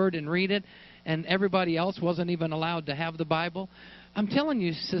up the Word and read it, and everybody else wasn't even allowed to have the Bible? I'm telling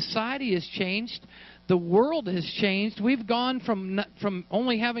you, society has changed. The world has changed. We've gone from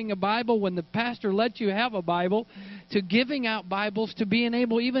only having a Bible when the pastor lets you have a Bible to giving out Bibles to being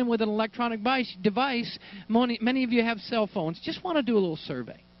able, even with an electronic device. Many of you have cell phones. Just want to do a little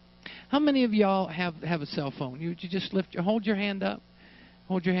survey. How many of y'all have a cell phone? You just hold your hand up.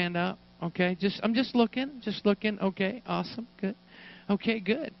 Hold your hand up. Okay. I'm just looking. Okay. Awesome. Good. Okay.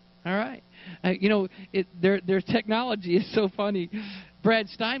 Good. All right. You know, their technology is so funny. Brad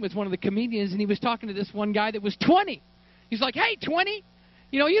Stein was one of the comedians, and he was talking to this one guy that was 20. He's like, hey, 20?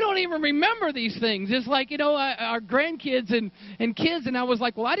 You know, you don't even remember these things. It's like, you know, our grandkids and kids. And I was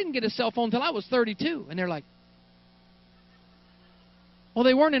like, well, I didn't get a cell phone until I was 32. And they're like, well,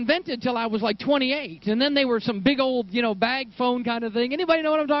 they weren't invented until I was like 28. And then they were some big old, you know, bag phone kind of thing. Anybody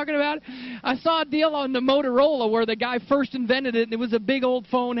know what I'm talking about? I saw a deal on the Motorola where the guy first invented it, and it was a big old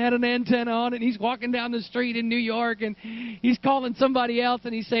phone, had an antenna on it, and he's walking down the street in New York, and he's calling somebody else,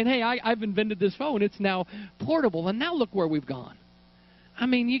 and he's saying, hey, I've invented this phone. It's now portable. And now look where we've gone. I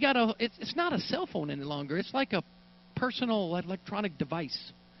mean, it's not a cell phone any longer. It's like a personal electronic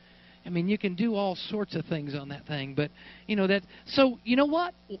device. I mean, you can do all sorts of things on that thing, but, you know, so, you know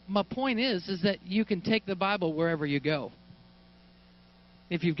what? My point is that you can take the Bible wherever you go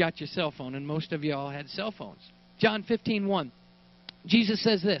if you've got your cell phone, and most of you all had cell phones. John 15:1. Jesus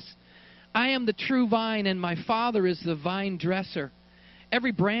says this, I am the true vine, and my Father is the vine dresser.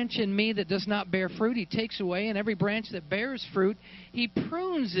 Every branch in me that does not bear fruit, he takes away, and every branch that bears fruit, he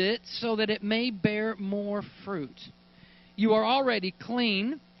prunes it so that it may bear more fruit. You are already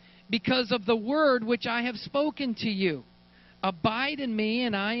clean because of the word which I have spoken to you. Abide in me,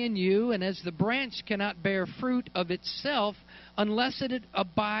 and I in you, and as the branch cannot bear fruit of itself unless it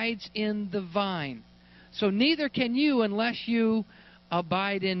abides in the vine, so neither can you unless you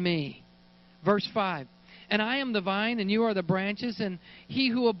abide in me. Verse 5, and I am the vine, and you are the branches, and he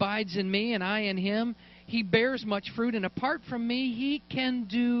who abides in me, and I in him, he bears much fruit, and apart from me, he can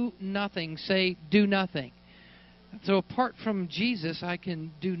do nothing. Say, do nothing. So apart from Jesus, I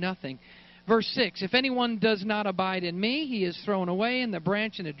can do nothing. Verse 6, if anyone does not abide in me, he is thrown away in the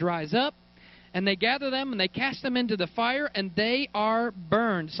branch, and it dries up. And they gather them, and they cast them into the fire, and they are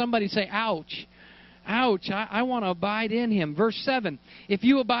burned. Somebody say, ouch. Ouch, I want to abide in him. Verse 7, if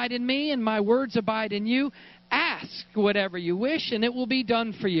you abide in me, and my words abide in you, ask whatever you wish, and it will be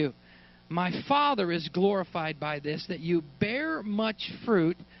done for you. My Father is glorified by this, that you bear much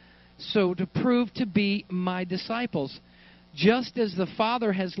fruit, so to prove to be my disciples. Just as the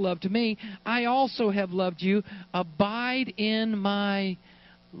Father has loved me, I also have loved you. Abide in my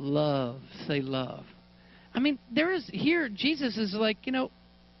love. Say love. I mean, Jesus is like, you know,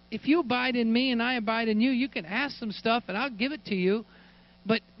 if you abide in me and I abide in you, you can ask some stuff and I'll give it to you.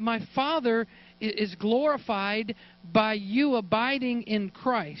 But my Father is glorified by you abiding in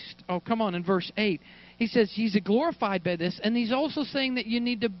Christ. Oh, come on, in verse 8. He says he's glorified by this, and he's also saying that you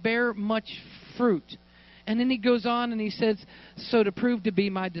need to bear much fruit. And then he goes on and he says, so to prove to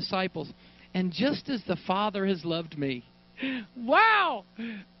be my disciples. And just as the Father has loved me, wow,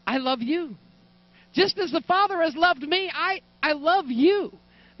 I love you. Just as the Father has loved me, I love you.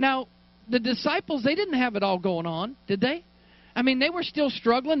 Now, the disciples, they didn't have it all going on, did they? I mean, they were still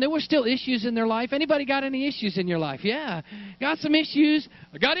struggling. There were still issues in their life. Anybody got any issues in your life? Yeah. Got some issues?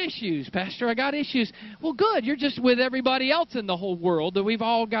 I got issues, Pastor. I got issues. Well, good. You're just with everybody else in the whole world that we've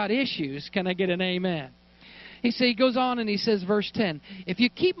all got issues. Can I get an amen? He goes on and he says, verse 10, if you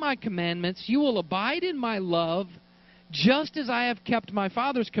keep my commandments, you will abide in my love, just as I have kept my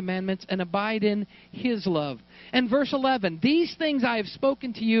Father's commandments and abide in his love. And verse 11, these things I have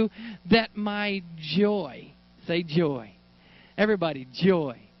spoken to you, that my joy, say joy. Everybody,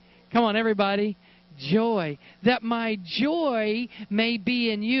 joy. Come on, everybody. joy. That my joy may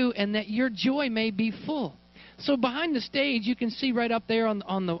be in you and that your joy may be full. So behind the stage, you can see right up there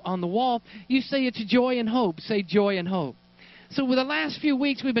on the wall, you say it's joy and hope. Say joy and hope. So with the last few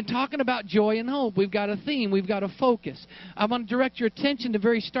weeks, we've been talking about joy and hope. We've got a theme. We've got a focus. I want to direct your attention to the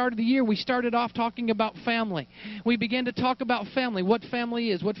very start of the year. We started off talking about family. We began to talk about family, what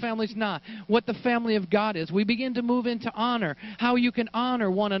family is, what family's not, what the family of God is. We begin to move into honor, how you can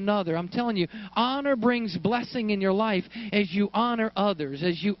honor one another. I'm telling you, honor brings blessing in your life as you honor others,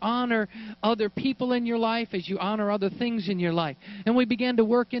 as you honor other people in your life, as you honor other things in your life. And we began to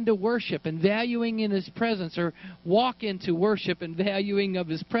work into worship and valuing in His presence, or walk into worship and valuing of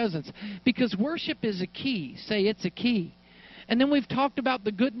His presence. Because worship is a key. Say, it's a key. And then we've talked about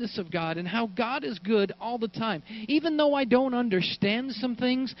the goodness of God and how God is good all the time. Even though I don't understand some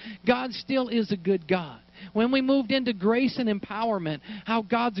things, God still is a good God. When we moved into grace and empowerment, how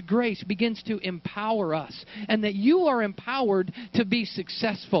God's grace begins to empower us. And that you are empowered to be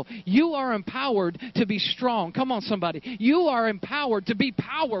successful. You are empowered to be strong. Come on, somebody. You are empowered to be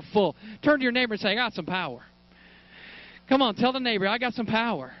powerful. Turn to your neighbor and say, I got some power. Come on, tell the neighbor, I got some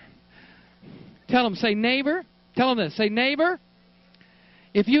power. Tell them, say, neighbor. Tell them this. Say, neighbor,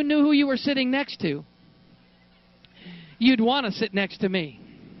 if you knew who you were sitting next to, you'd want to sit next to me.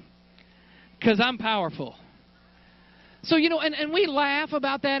 Because I'm powerful. So, and we laugh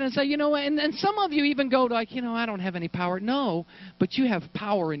about that and say, and some of you even go like, I don't have any power. No, but you have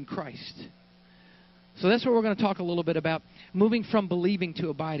power in Christ. So that's what we're going to talk a little bit about, moving from believing to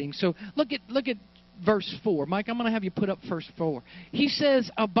abiding. So look at verse 4. Mike, I'm going to have you put up verse 4. He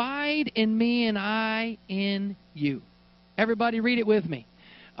says, abide in me and I in you. Everybody read it with me.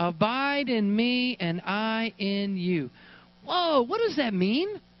 Abide in me and I in you. Whoa, what does that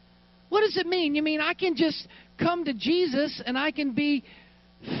mean? What does it mean? You mean I can just come to Jesus and I can be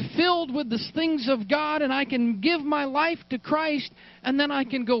filled with the things of God and I can give my life to Christ and then I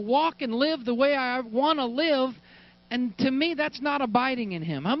can go walk and live the way I want to live? And to me, that's not abiding in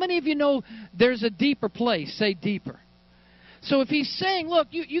Him. How many of you know there's a deeper place? Say deeper. So if He's saying, look,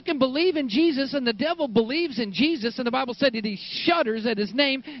 you can believe in Jesus, and the devil believes in Jesus, and the Bible said that he shudders at His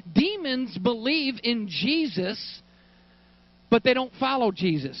name. Demons believe in Jesus, but they don't follow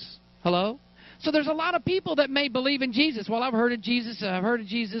Jesus. Hello? So there's a lot of people that may believe in Jesus. Well, I've heard of Jesus. I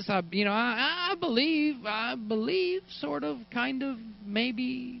believe, sort of, kind of,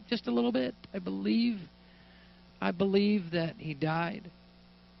 maybe, just a little bit. I believe that He died.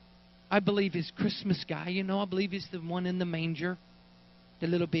 I believe His Christmas guy, I believe He's the one in the manger, the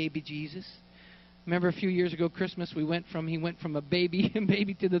little baby Jesus. Remember a few years ago, Christmas, he went from a baby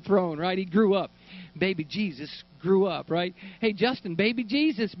to the throne, right? He grew up. Baby Jesus grew up, right? Hey, Justin, baby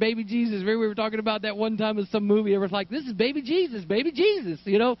Jesus. Remember we were talking about that one time in some movie. It was like, this is baby Jesus.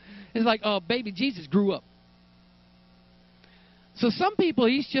 It's like, oh, baby Jesus grew up. So some people,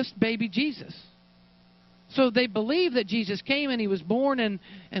 He's just baby Jesus. So they believe that Jesus came and He was born,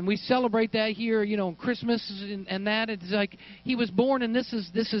 and we celebrate that here, Christmas and that. It's like He was born, and this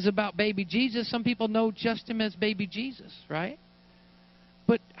is about baby Jesus. Some people know just Him as baby Jesus, right?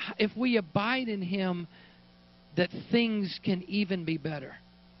 But if we abide in Him, that things can even be better.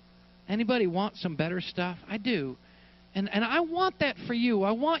 Anybody want some better stuff? I do. And I want that for you.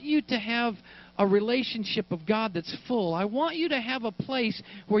 I want you to have a relationship of God that's full. I want you to have a place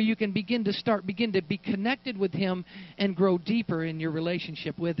where you can begin to be connected with Him and grow deeper in your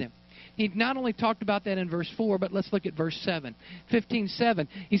relationship with Him. He not only talked about that in verse 4, but let's look at verse 7. 15:7.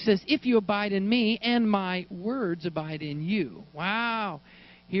 He says, if you abide in me and my words abide in you. Wow.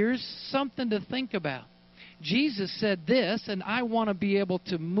 Here's something to think about. Jesus said this, and I want to be able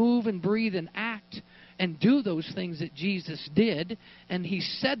to move and breathe and act and do those things that Jesus did, and He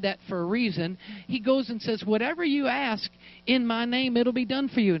said that for a reason. He goes and says, whatever you ask in my name, it'll be done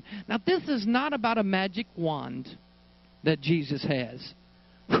for you. Now, this is not about a magic wand that Jesus has.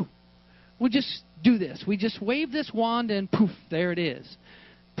 We just do this. We just wave this wand and poof, there it is.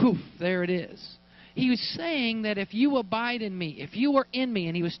 Poof, there it is. He was saying that if you abide in me, if you are in me,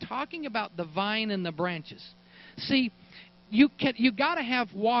 and He was talking about the vine and the branches. See, you got to have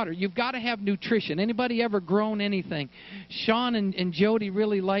water. You've got to have nutrition. Anybody ever grown anything? Sean and Jody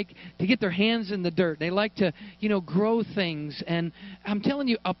really like to get their hands in the dirt. They like to, grow things. And I'm telling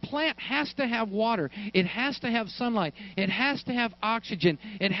you, a plant has to have water. It has to have sunlight. It has to have oxygen.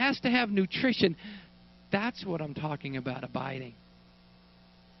 It has to have nutrition. That's what I'm talking about, abiding.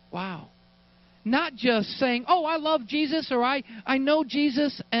 Wow. Not just saying, oh, I love Jesus, or I know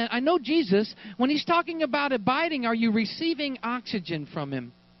Jesus, and I know Jesus. When He's talking about abiding, are you receiving oxygen from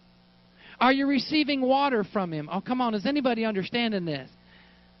Him? Are you receiving water from Him? Oh, come on, is anybody understanding this?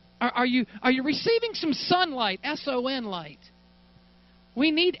 Are you receiving some sunlight, S-O-N light? We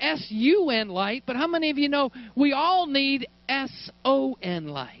need S-U-N light, but how many of you know we all need S-O-N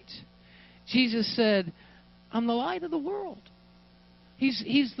light? Jesus said, I'm the light of the world.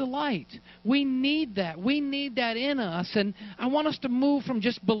 He's the light. We need that. We need that in us. And I want us to move from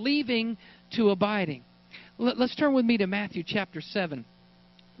just believing to abiding. Let's turn with me to Matthew chapter 7,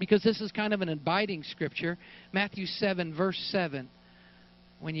 because this is kind of an abiding scripture. Matthew 7, verse 7.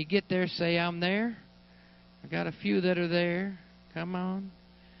 When you get there, say, I'm there. I got a few that are there. Come on.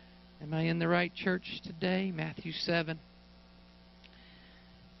 Am I in the right church today? Matthew 7.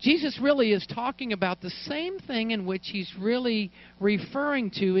 Jesus really is talking about the same thing in which He's really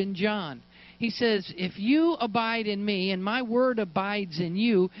referring to in John. He says, if you abide in me and my word abides in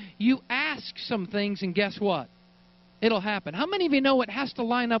you, you ask some things and guess what? It'll happen. How many of you know it has to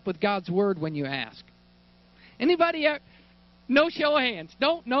line up with God's word when you ask? Anybody? No show of hands.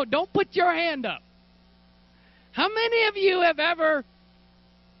 Don't put your hand up. How many of you have ever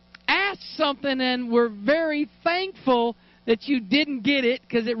asked something and were very thankful that you didn't get it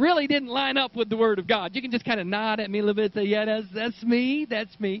because it really didn't line up with the Word of God? You can just kind of nod at me a little bit and say, yeah, that's me.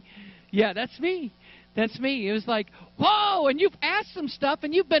 That's me. Yeah, that's me. That's me. It was like, whoa, and you've asked some stuff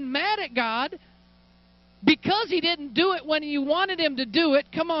and you've been mad at God because He didn't do it when you wanted Him to do it.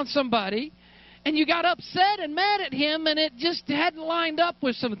 Come on, somebody. And you got upset and mad at Him, and it just hadn't lined up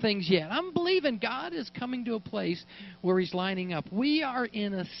with some things yet. I'm believing God is coming to a place where He's lining up. We are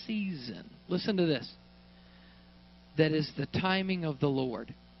in a season, listen to this, that is the timing of the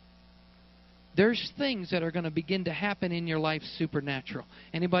Lord. There's things that are going to begin to happen in your life supernatural.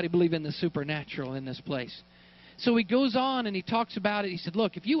 Anybody believe in the supernatural in this place? So he goes on and he talks about it. He said,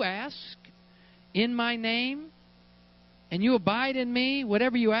 look, if you ask in my name and you abide in me,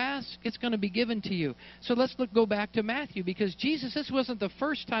 whatever you ask, it's going to be given to you. So let's go back to Matthew, because Jesus, this wasn't the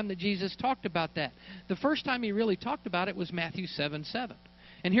first time that Jesus talked about that. The first time He really talked about it was Matthew 7:7.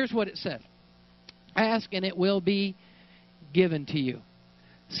 And here's what it said. Ask and it will be given to you.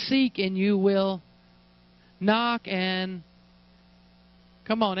 Seek and you will knock and...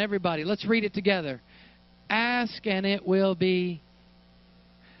 Come on, everybody. Let's read it together. Ask and it will be...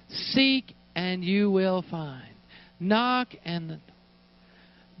 Seek and you will find. Knock and...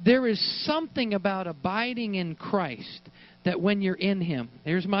 There is something about abiding in Christ that when you're in Him...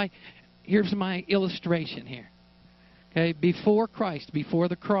 Here's my illustration here. Okay, before Christ, before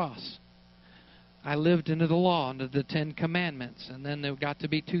the cross, I lived under the law, under the 10 Commandments, and then there got to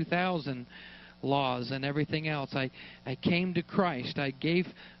be 2,000 laws and everything else. I came to Christ. I gave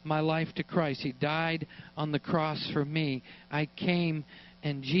my life to Christ. He died on the cross for me. I came,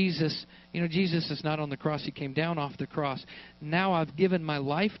 and Jesus, Jesus is not on the cross. He came down off the cross. Now I've given my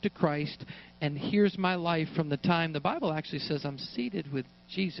life to Christ, and here's my life from the time, the Bible actually says I'm seated with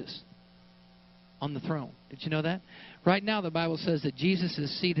Jesus on the throne. Did you know that? Right now the Bible says that Jesus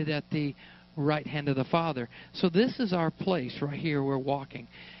is seated at the right hand of the Father. So this is our place right here. We're walking.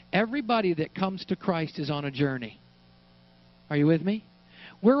 Everybody that comes to Christ is on a journey. Are you with me?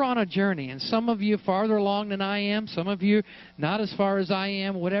 We're on a journey, and some of you farther along than I am, some of you not as far as I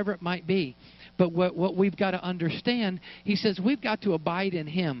am, whatever it might be. But what we've got to understand, He says we've got to abide in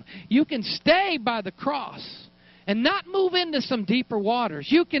Him. You can stay by the cross and not move into some deeper waters.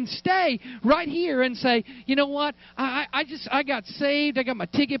 You can stay right here and say, you know what, I got saved, I got my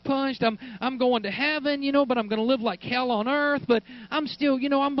ticket punched, I'm going to heaven, but I'm going to live like hell on earth, but I'm still,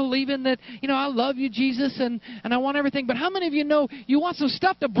 I'm believing that, I love you, Jesus, and I want everything. But how many of you know you want some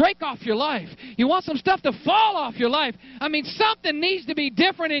stuff to break off your life? You want some stuff to fall off your life? I mean, something needs to be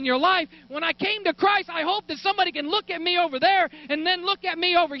different in your life. When I came to Christ, I hope that somebody can look at me over there and then look at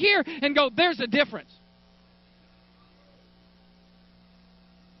me over here and go, there's a difference.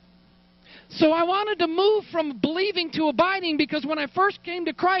 So I wanted to move from believing to abiding, because when I first came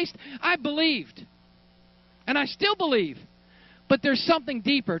to Christ, I believed. And I still believe. But there's something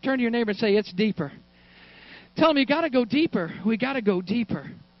deeper. Turn to your neighbor and say, it's deeper. Tell them, you got to go deeper. We got to go deeper.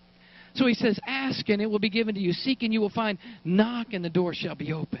 So he says, ask and it will be given to you. Seek and you will find. Knock and the door shall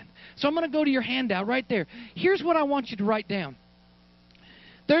be open. So I'm going to go to your handout right there. Here's what I want you to write down.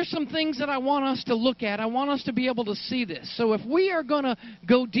 There's some things that I want us to look at. I want us to be able to see this. So if we are going to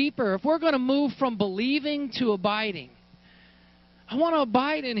go deeper, if we're going to move from believing to abiding, I want to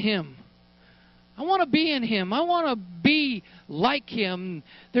abide in Him. I want to be in Him. I want to be like Him.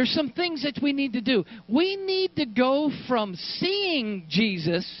 There's some things that we need to do. We need to go from seeing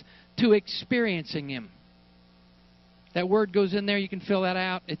Jesus to experiencing Him. That word goes in there. You can fill that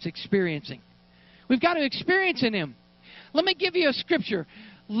out. It's experiencing. We've got to experience in Him. Let me give you a scripture.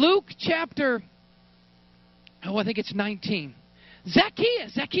 Luke chapter, I think it's 19.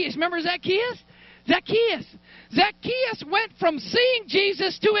 Zacchaeus, remember Zacchaeus? Zacchaeus went from seeing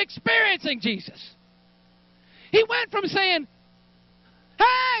Jesus to experiencing Jesus. He went from saying,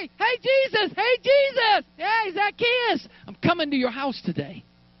 hey, Jesus, hey, Zacchaeus, I'm coming to your house today.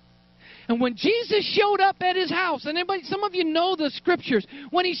 And when Jesus showed up at his house, and some of you know the scriptures,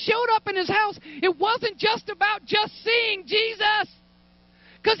 when he showed up in his house, it wasn't just about just seeing Jesus.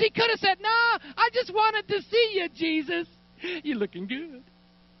 Because he could have said, nah, I just wanted to see you, Jesus. You're looking good.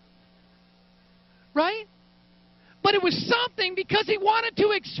 Right? But it was something because he wanted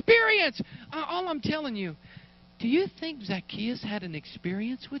to experience. All I'm telling you, do you think Zacchaeus had an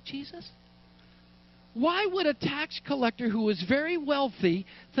experience with Jesus? Why would a tax collector who was very wealthy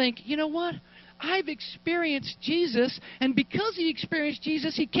think, you know what? I've experienced Jesus, and because he experienced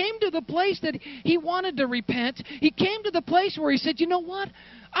Jesus, he came to the place that he wanted to repent. He came to the place where he said, you know what?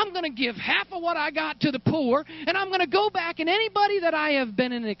 I'm going to give half of what I got to the poor, and I'm going to go back, and anybody that I have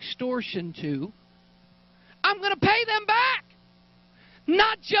been an extortion to, I'm going to pay them back.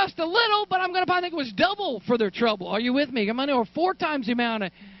 Not just a little, but I'm going to, I think it was double for their trouble. Are you with me? I'm going to, or 4 times the amount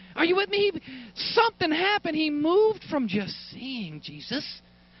of, are you with me? Something happened. He moved from just seeing Jesus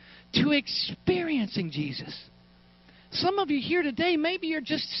to experiencing Jesus. Some of you here today, maybe you're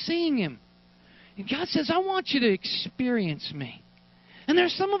just seeing him. And God says, I want you to experience me. And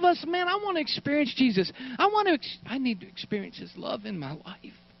there's some of us, man, I want to experience Jesus. I need to experience his love in my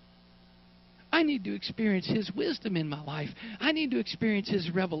life. I need to experience his wisdom in my life. I need to experience his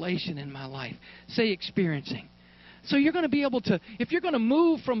revelation in my life. Say experiencing. So you're going to be able to, if you're going to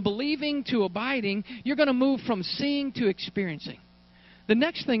move from believing to abiding, you're going to move from seeing to experiencing. The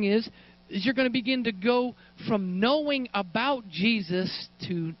next thing is you're going to begin to go from knowing about Jesus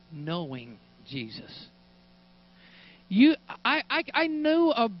to knowing Jesus. I knew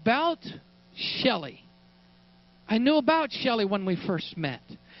about Shelley. I knew about Shelley when we first met.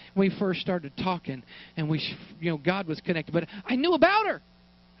 We first started talking, and God was connected. But I knew about her.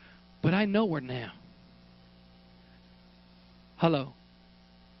 But I know her now. Hello.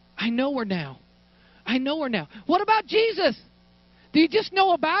 I know her now. I know her now. What about Jesus? Do you just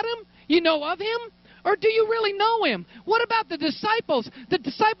know about him? You know of him? Or do you really know him? What about the disciples? The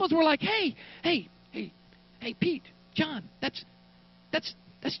disciples were like, hey, Pete, John, that's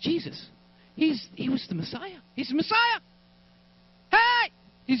Jesus. He was the Messiah. He's the Messiah. Hey!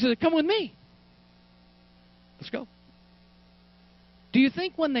 He said, come with me. Let's go. Do you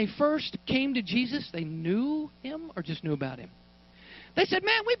think when they first came to Jesus, they knew him or just knew about him? They said,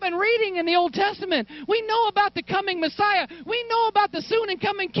 man, we've been reading in the Old Testament. We know about the coming Messiah. We know about the soon and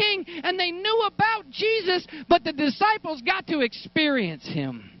coming King. And they knew about Jesus, but the disciples got to experience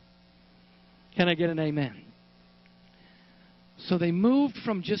him. Can I get an amen? So they moved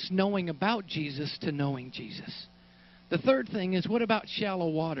from just knowing about Jesus to knowing Jesus. The third thing is, what about shallow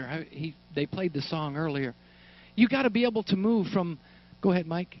water? They played the song earlier. You got to be able to move from, go ahead,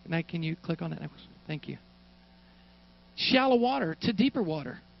 Mike. Can you click on it? Thank you. Shallow water to deeper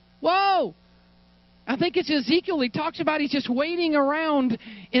water. Whoa! I think it's Ezekiel. He talks about he's just wading around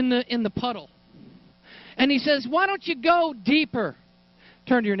in the puddle. And he says, why don't you go deeper?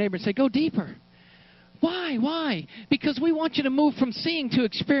 Turn to your neighbor and say, go deeper. Why? Because we want you to move from seeing to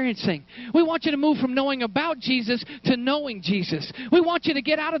experiencing. We want you to move from knowing about Jesus to knowing Jesus. We want you to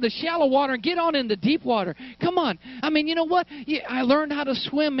get out of the shallow water and get on in the deep water. Come on. I mean, you know what? I learned how to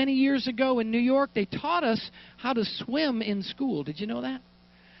swim many years ago in New York. They taught us how to swim in school. Did you know that?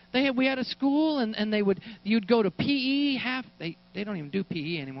 We had a school, and you'd go to PE they don't even do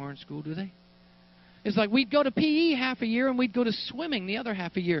PE anymore in school, do they? It's like we'd go to PE half a year and we'd go to swimming the other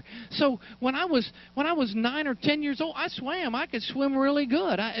half a year. So when I was 9 or 10 years old, I swam. I could swim really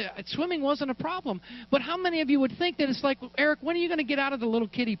good. Swimming wasn't a problem. But how many of you would think that it's like, Eric, when are you going to get out of the little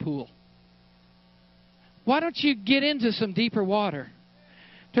kiddie pool? Why don't you get into some deeper water?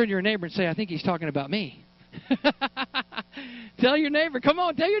 Turn to your neighbor and say, I think he's talking about me. Tell your neighbor, come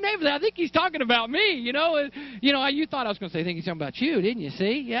on, tell your neighbor that I think he's talking about me. You thought I was going to say, I think he's talking about you, didn't you?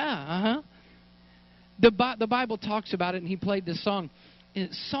 See? Yeah, The Bible talks about it, and he played this song. In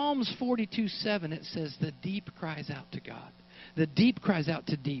Psalms 42:7, it says, the deep cries out to God. The deep cries out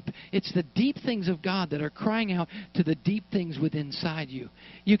to deep. It's the deep things of God that are crying out to the deep things within inside you.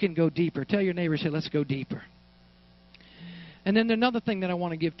 You can go deeper. Tell your neighbor, say, let's go deeper. And then another thing that I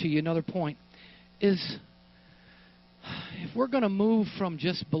want to give to you, another point, is if we're going to move from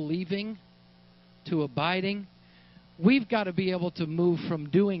just believing to abiding, we've got to be able to move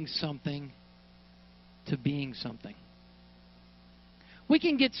from doing something to being something. We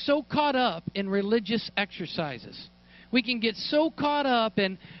can get so caught up in religious exercises. We can get so caught up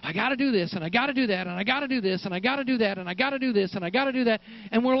in, I got to do this, and I got to do that, and I got to do this, and I got to do that, and I got to do this, and I got to do that.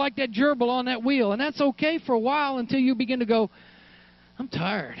 And we're like that gerbil on that wheel. And that's okay for a while until you begin to go, I'm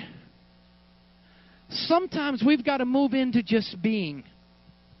tired. Sometimes we've got to move into just being.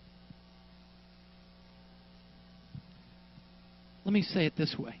 Let me say it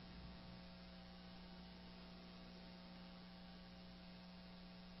this way.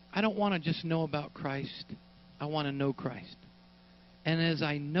 I don't want to just know about Christ. I want to know Christ. And as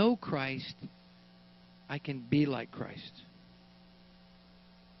I know Christ, I can be like Christ.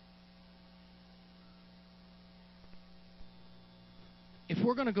 If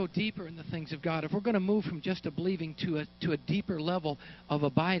we're going to go deeper in the things of God, if we're going to move from just a believing to a deeper level of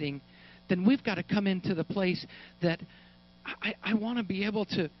abiding, then we've got to come into the place that I want to be able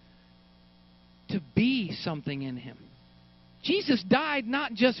to be something in Him. Jesus died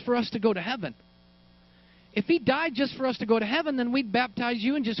not just for us to go to heaven. If He died just for us to go to heaven, then we'd baptize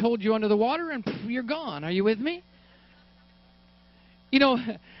you and just hold you under the water and you're gone. Are you with me? You know,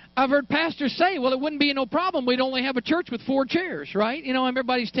 I've heard pastors say, well, it wouldn't be no problem. We'd only have a church with 4 chairs, right? You know,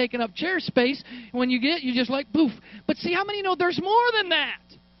 everybody's taking up chair space. When you just like, poof. But see, how many know there's more than that?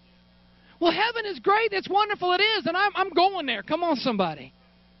 Well, heaven is great. It's wonderful. It is. And I'm going there. Come on, somebody.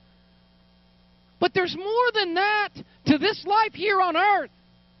 But there's more than that to this life here on earth.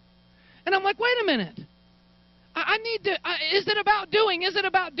 And I'm like, wait a minute. I need to, is it about doing? Is it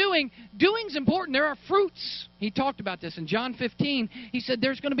about doing? Doing's important. There are fruits. He talked about this in John 15. He said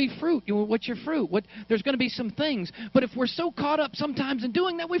there's going to be fruit. What's your fruit? There's going to be some things. But if we're so caught up sometimes in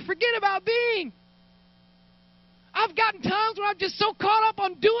doing that, we forget about being. I've gotten times when I'm just so caught up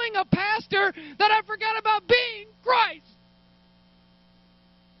on doing a pastor that I forgot about being Christ.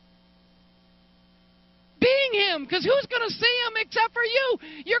 Being Him, because who's going to see Him except for you?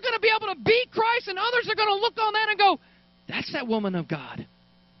 You're going to be able to be Christ, and others are going to look on that and go, that's that woman of God.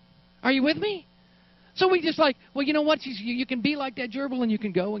 Are you with me? So we just like, well, you know what? You can be like that gerbil, and you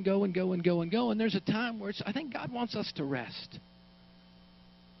can go and go and go and go and go. And there's a time where I think God wants us to rest.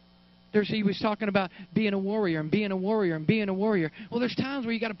 He was talking about being a warrior and being a warrior and being a warrior. Well, there's times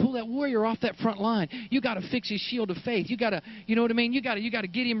where you got to pull that warrior off that front line. You got to fix his shield of faith. You got to, you know what I mean? You got to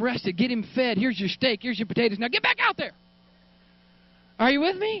get him rested, get him fed. Here's your steak. Here's your potatoes. Now get back out there. Are you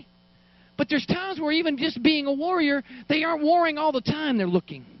with me? But there's times where even just being a warrior, they aren't warring all the time. They're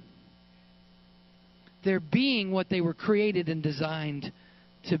looking. They're being what they were created and designed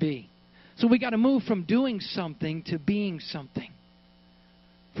to be. So we got to move from doing something to being something.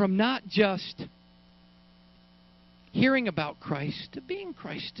 From not just hearing about Christ to being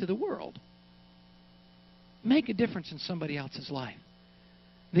Christ to the world. Make a difference in somebody else's life.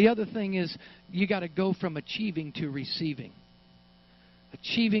 The other thing is you got to go from achieving to receiving.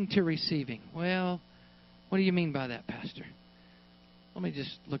 Achieving to receiving. Well, what do you mean by that, Pastor? Let me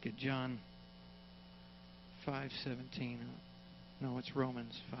just look at John 5:17. No, it's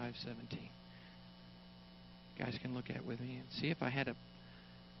Romans 5:17. You guys can look at it with me and see if I had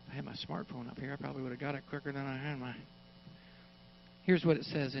my smartphone up here, I probably would have got it quicker than I had mine. Here's what it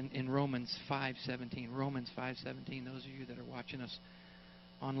says in Romans 5:17. Romans 5:17, those of you that are watching us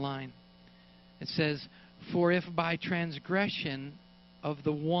online. It says, for if by transgression of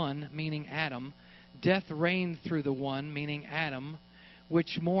the one, meaning Adam, death reigned through the one, meaning Adam,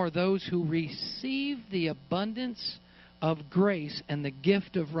 which more those who receive the abundance of grace and the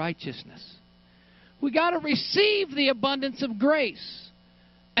gift of righteousness. We got to receive the abundance of grace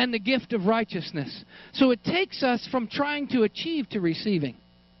and the gift of righteousness. So it takes us from trying to achieve to receiving.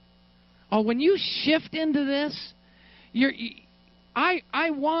 Oh, when you shift into this, I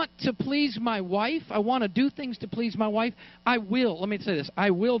want to please my wife. I want to do things to please my wife. Let me say this.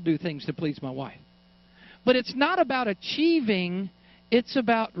 I will do things to please my wife. But it's not about achieving. It's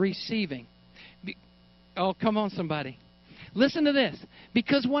about receiving. Oh, come on, somebody. Listen to this.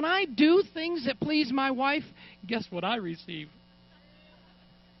 Because when I do things that please my wife, guess what I receive?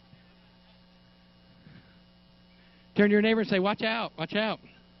 Turn to your neighbor and say, watch out, watch out.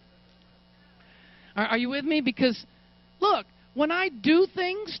 Are you with me? Because, look, when I do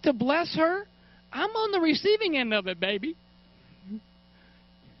things to bless her, I'm on the receiving end of it, baby.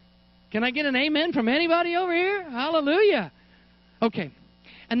 Can I get an amen from anybody over here? Hallelujah. Okay.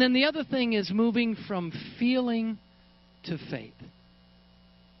 And then the other thing is moving from feeling to faith.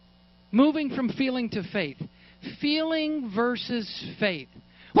 Moving from feeling to faith. Feeling versus faith.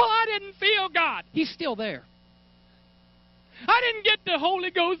 Well, I didn't feel God. He's still there. I didn't get the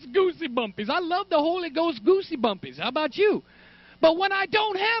Holy Ghost goosey bumpies. I love the Holy Ghost goosey bumpies. How about you? But when I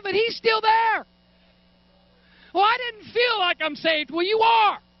don't have it, He's still there. Well, I didn't feel like I'm saved. Well, you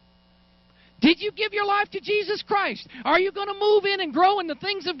are. Did you give your life to Jesus Christ? Are you going to move in and grow in the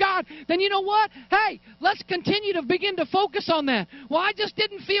things of God? Then you know what? Hey, let's continue to begin to focus on that. Well, I just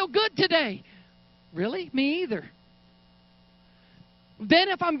didn't feel good today. Really? Me either. Then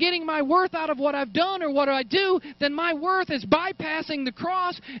if I'm getting my worth out of what I've done or what I do, then my worth is bypassing the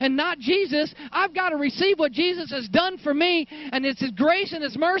cross and not Jesus. I've got to receive what Jesus has done for me, and it's His grace and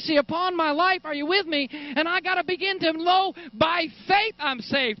His mercy upon my life. Are you with me? And I got to begin to know by faith I'm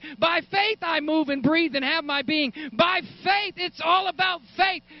saved. By faith I move and breathe and have my being. By faith, it's all about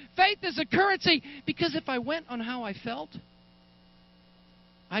faith. Faith is a currency, because if I went on how I felt,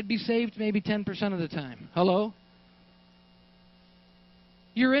 I'd be saved maybe 10% of the time. Hello?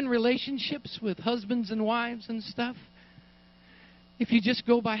 You're in relationships with husbands and wives and stuff. If you just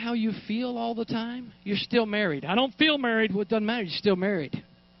go by how you feel all the time, you're still married. I don't feel married. Well, it doesn't matter. You're still married.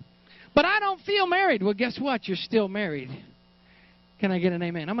 But I don't feel married. Well, guess what? You're still married. Can I get an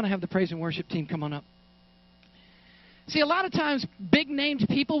amen? I'm going to have the praise and worship team come on up. See, a lot of times, big-named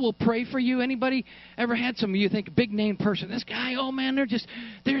people will pray for you. Anybody ever had some, you think, big-named person, this guy, oh, man, they're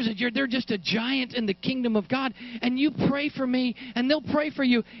just a giant in the kingdom of God. And you pray for me, and they'll pray for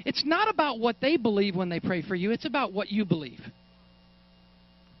you. It's not about what they believe when they pray for you. It's about what you believe.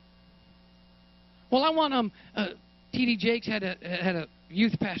 Well, I want T.D. Jakes had a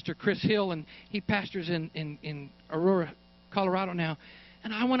youth pastor, Chris Hill, and he pastors in Aurora, Colorado now.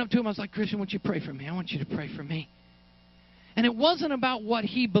 And I went up to him. I was like, Christian, won't you pray for me? I want you to pray for me. And it wasn't about what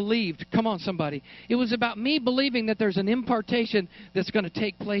he believed. Come on, somebody. It was about me believing that there's an impartation that's going to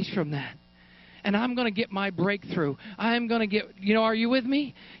take place from that. And I'm going to get my breakthrough. I'm going to get, are you with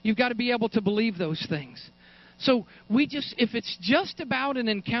me? You've got to be able to believe those things. So if it's just about an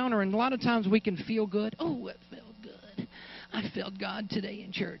encounter, and a lot of times we can feel good. Oh, it felt good. I felt God today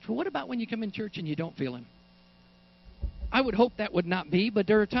in church. Well, what about when you come in church and you don't feel Him? I would hope that would not be, but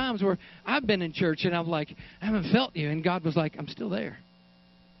there are times where I've been in church and I'm like, I haven't felt you, and God was like, I'm still there.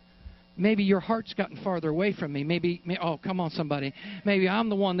 Maybe your heart's gotten farther away from me. Oh, come on, somebody. Maybe I'm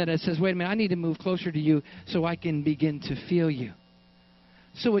the one that says, wait a minute, I need to move closer to you so I can begin to feel you.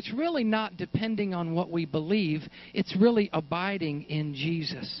 So it's really not depending on what we believe. It's really abiding in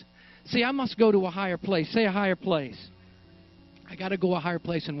Jesus. See, I must go to a higher place. Say a higher place. I got to go a higher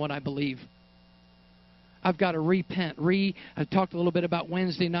place in what I believe. I've got to repent. I talked a little bit about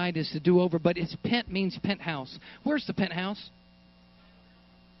Wednesday night is to do over, but pent means penthouse. Where's the penthouse?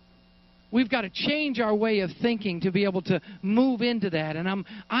 We've got to change our way of thinking to be able to move into that. And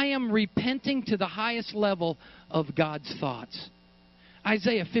I am repenting to the highest level of God's thoughts.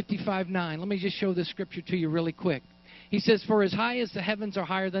 Isaiah 55:9. Let me just show this scripture to you really quick. He says, for as high as the heavens are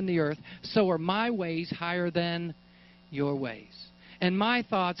higher than the earth, so are my ways higher than your ways. And my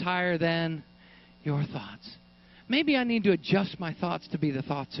thoughts higher than your thoughts. Maybe I need to adjust my thoughts to be the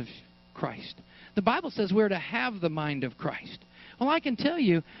thoughts of Christ. The Bible says we're to have the mind of Christ. Well, I can tell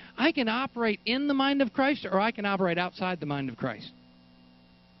you, I can operate in the mind of Christ, or I can operate outside the mind of Christ.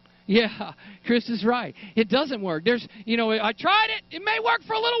 Yeah, Chris is right. It doesn't work. I tried it. It may work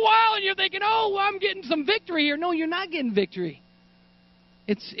for a little while, and you're thinking, oh, I'm getting some victory here. No, you're not getting victory.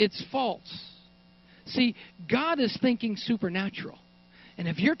 It's false. See, God is thinking supernatural. And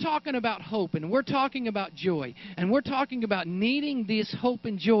if you're talking about hope, and we're talking about joy, and we're talking about needing this hope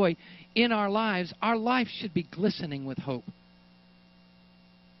and joy in our lives should be glistening with hope.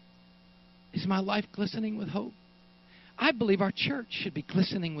 Is my life glistening with hope? I believe our church should be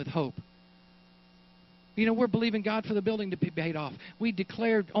glistening with hope. We're believing God for the building to be paid off. We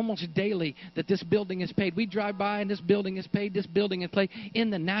declared almost daily that this building is paid. We drive by and this building is paid, this building is paid. In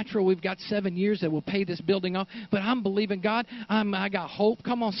the natural, we've got 7 years that will pay this building off. But I'm believing God. I got hope.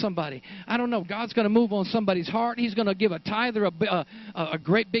 Come on, somebody. I don't know. God's going to move on somebody's heart. He's going to give a tither a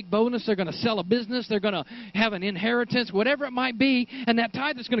great big bonus. They're going to sell a business. They're going to have an inheritance, whatever it might be. And that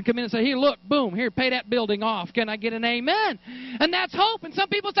tither's going to come in and say, here, look, boom, here, pay that building off. Can I get an amen? And that's hope. And some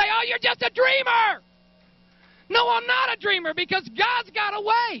people say, oh, you're just a dreamer. No, I'm not a dreamer, because God's got a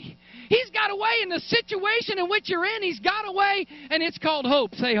way. He's got a way in the situation in which you're in. He's got a way, and it's called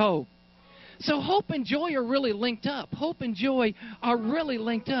hope. Say hope. So hope and joy are really linked up. Hope and joy are really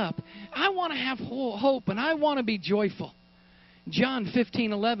linked up. I want to have hope, and I want to be joyful. John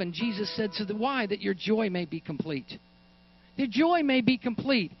 15:11, Jesus said, so why? That your joy may be complete. Your joy may be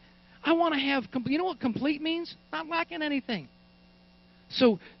complete. I want to have, you know what complete means? Not lacking anything.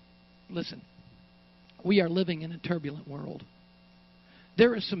 So, listen. We are living in a turbulent world.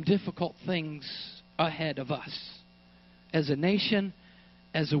 There are some difficult things ahead of us. As a nation,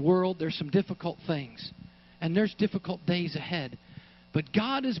 as a world, there's some difficult things. And there's difficult days ahead. But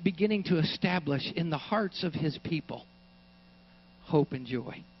God is beginning to establish in the hearts of His people hope and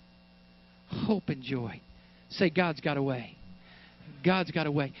joy. hope and joy. Say, God's got a way. God's got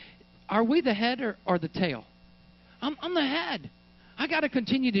a way. Are we the head or the tail? I'm the head. I got to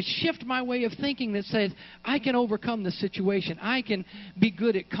continue to shift my way of thinking that says I can overcome the situation. I can be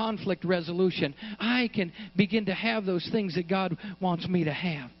good at conflict resolution. I can begin to have those things that God wants me to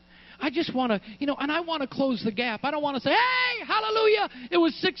have. I just want to, and I want to close the gap. I don't want to say, hey, hallelujah, it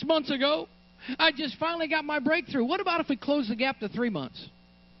was 6 months ago. I just finally got my breakthrough. What about if we close the gap to 3 months?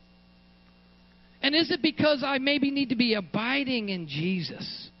 And is it because I maybe need to be abiding in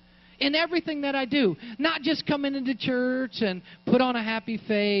Jesus in everything that I do? Not just coming into church and put on a happy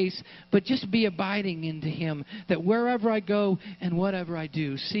face, but just be abiding into Him, that wherever I go and whatever I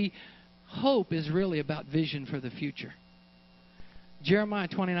do. See, hope is really about vision for the future. Jeremiah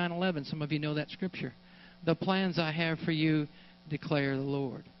 29:11, some of you know that scripture. The plans I have for you, declare the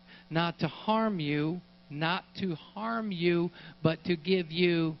Lord. Not to harm you, but to give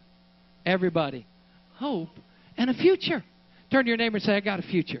you, everybody, hope and a future. Turn to your neighbor and say, I got a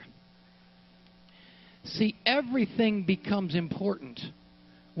future. See, everything becomes important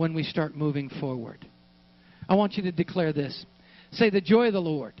when we start moving forward. I want you to declare this. Say, the joy of the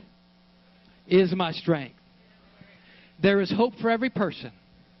Lord is my strength. There is hope for every person,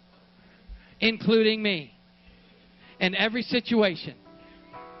 including me, and every situation,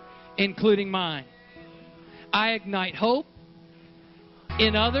 including mine. I ignite hope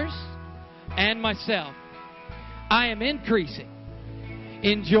in others and myself. I am increasing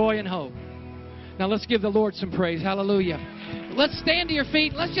in joy and hope. Now let's give the Lord some praise. Hallelujah. Let's stand to your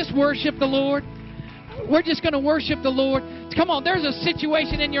feet. Let's just worship the Lord. We're just going to worship the Lord. Come on, there's a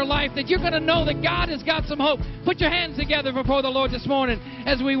situation in your life that you're going to know that God has got some hope. Put your hands together before the Lord this morning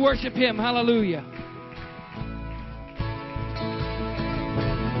as we worship Him. Hallelujah.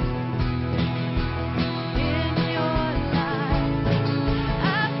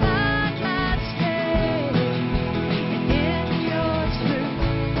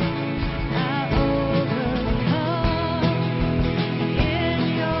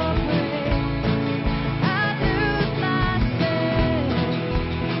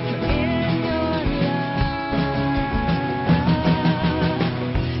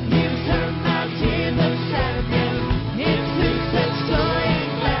 Tears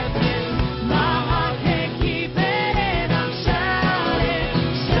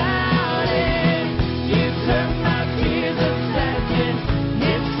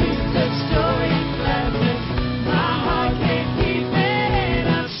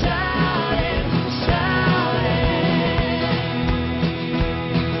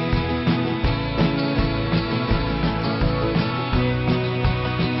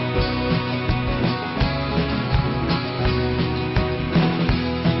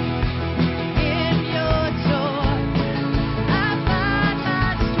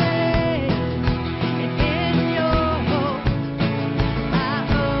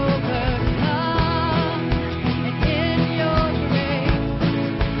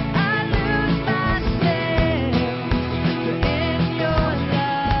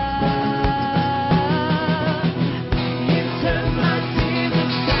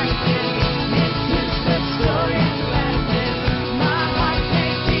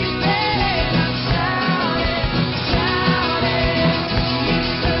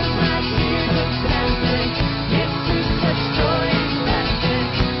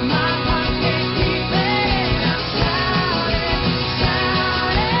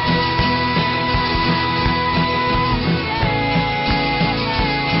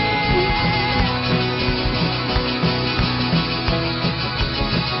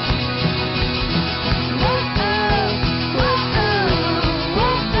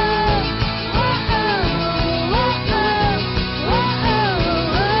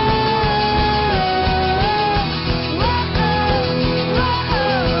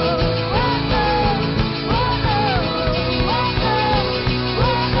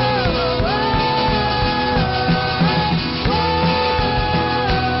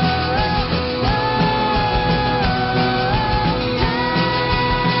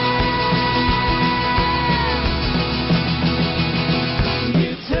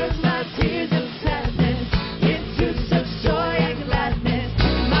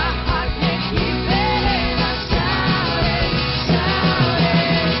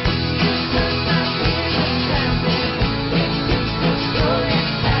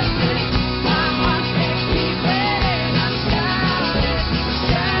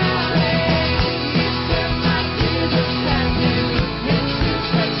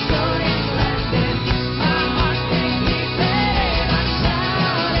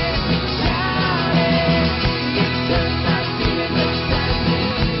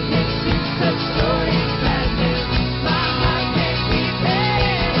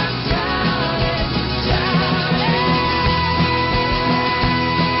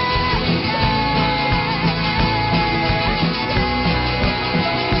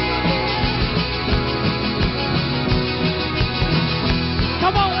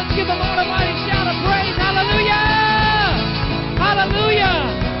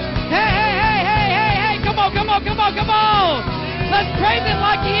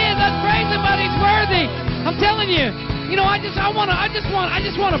is. Let's praise Him, but He's worthy. I'm telling you. You know, I just want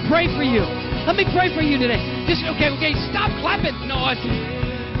to pray for you. Let me pray for you today. Just okay. Stop clapping. No,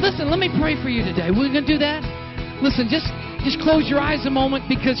 listen. Let me pray for you today. We're gonna do that. Listen, just close your eyes a moment,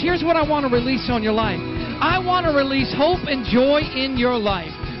 because here's what I want to release on your life. I want to release hope and joy in your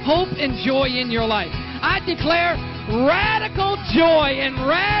life. Hope and joy in your life. I declare radical joy and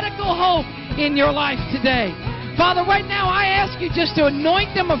radical hope in your life today. Father, right now I ask you just to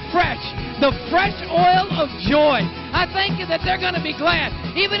anoint them afresh, the fresh oil of joy. I thank you that they're going to be glad.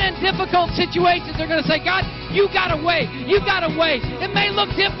 Even in difficult situations, they're going to say, God, you got a way. You got a way. It may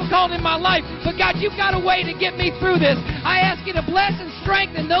look difficult in my life, but God, you've got a way to get me through this. I ask you to bless and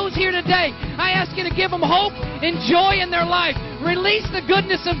strengthen those here today. I ask you to give them hope and joy in their life. Release the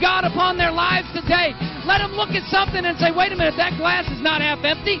goodness of God upon their lives today. Let them look at something and say, wait a minute, that glass is not half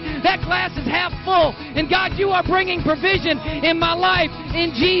empty. That glass is half full. And God, you are bringing provision in my life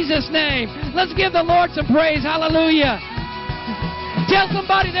in Jesus' name. Let's give the Lord some praise. Hallelujah. Tell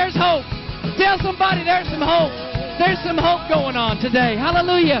somebody there's hope. Tell somebody there's some hope. There's some hope going on today.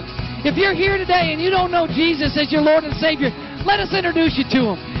 Hallelujah. If you're here today and you don't know Jesus as your Lord and Savior, let us introduce you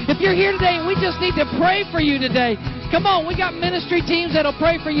to Him. If you're here today and we just need to pray for you today, come on, we got ministry teams that'll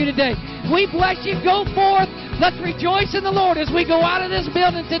pray for you today. We bless you. Go forth. Let's rejoice in the Lord as we go out of this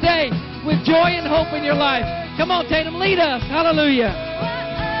building today with joy and hope in your life. Come on, Tatum, lead us. Hallelujah.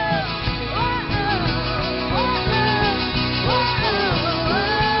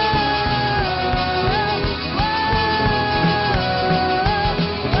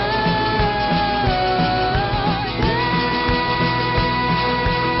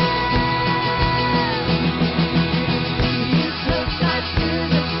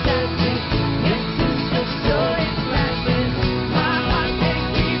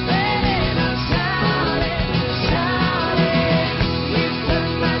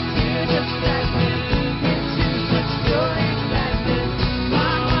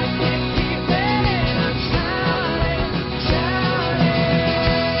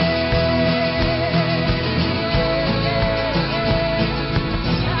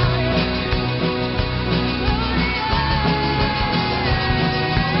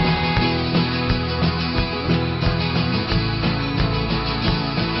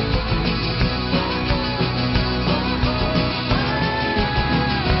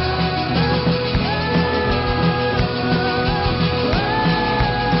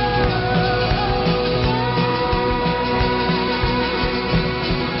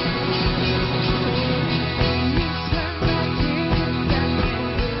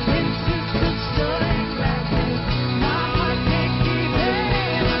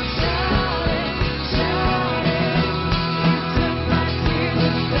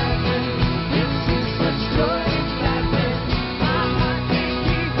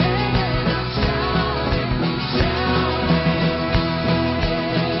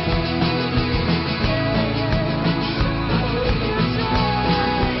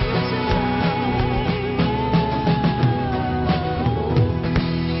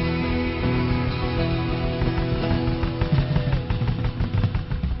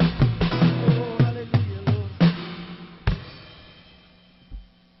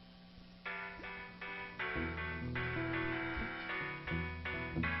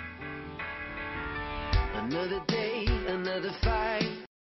 Another day, another fight.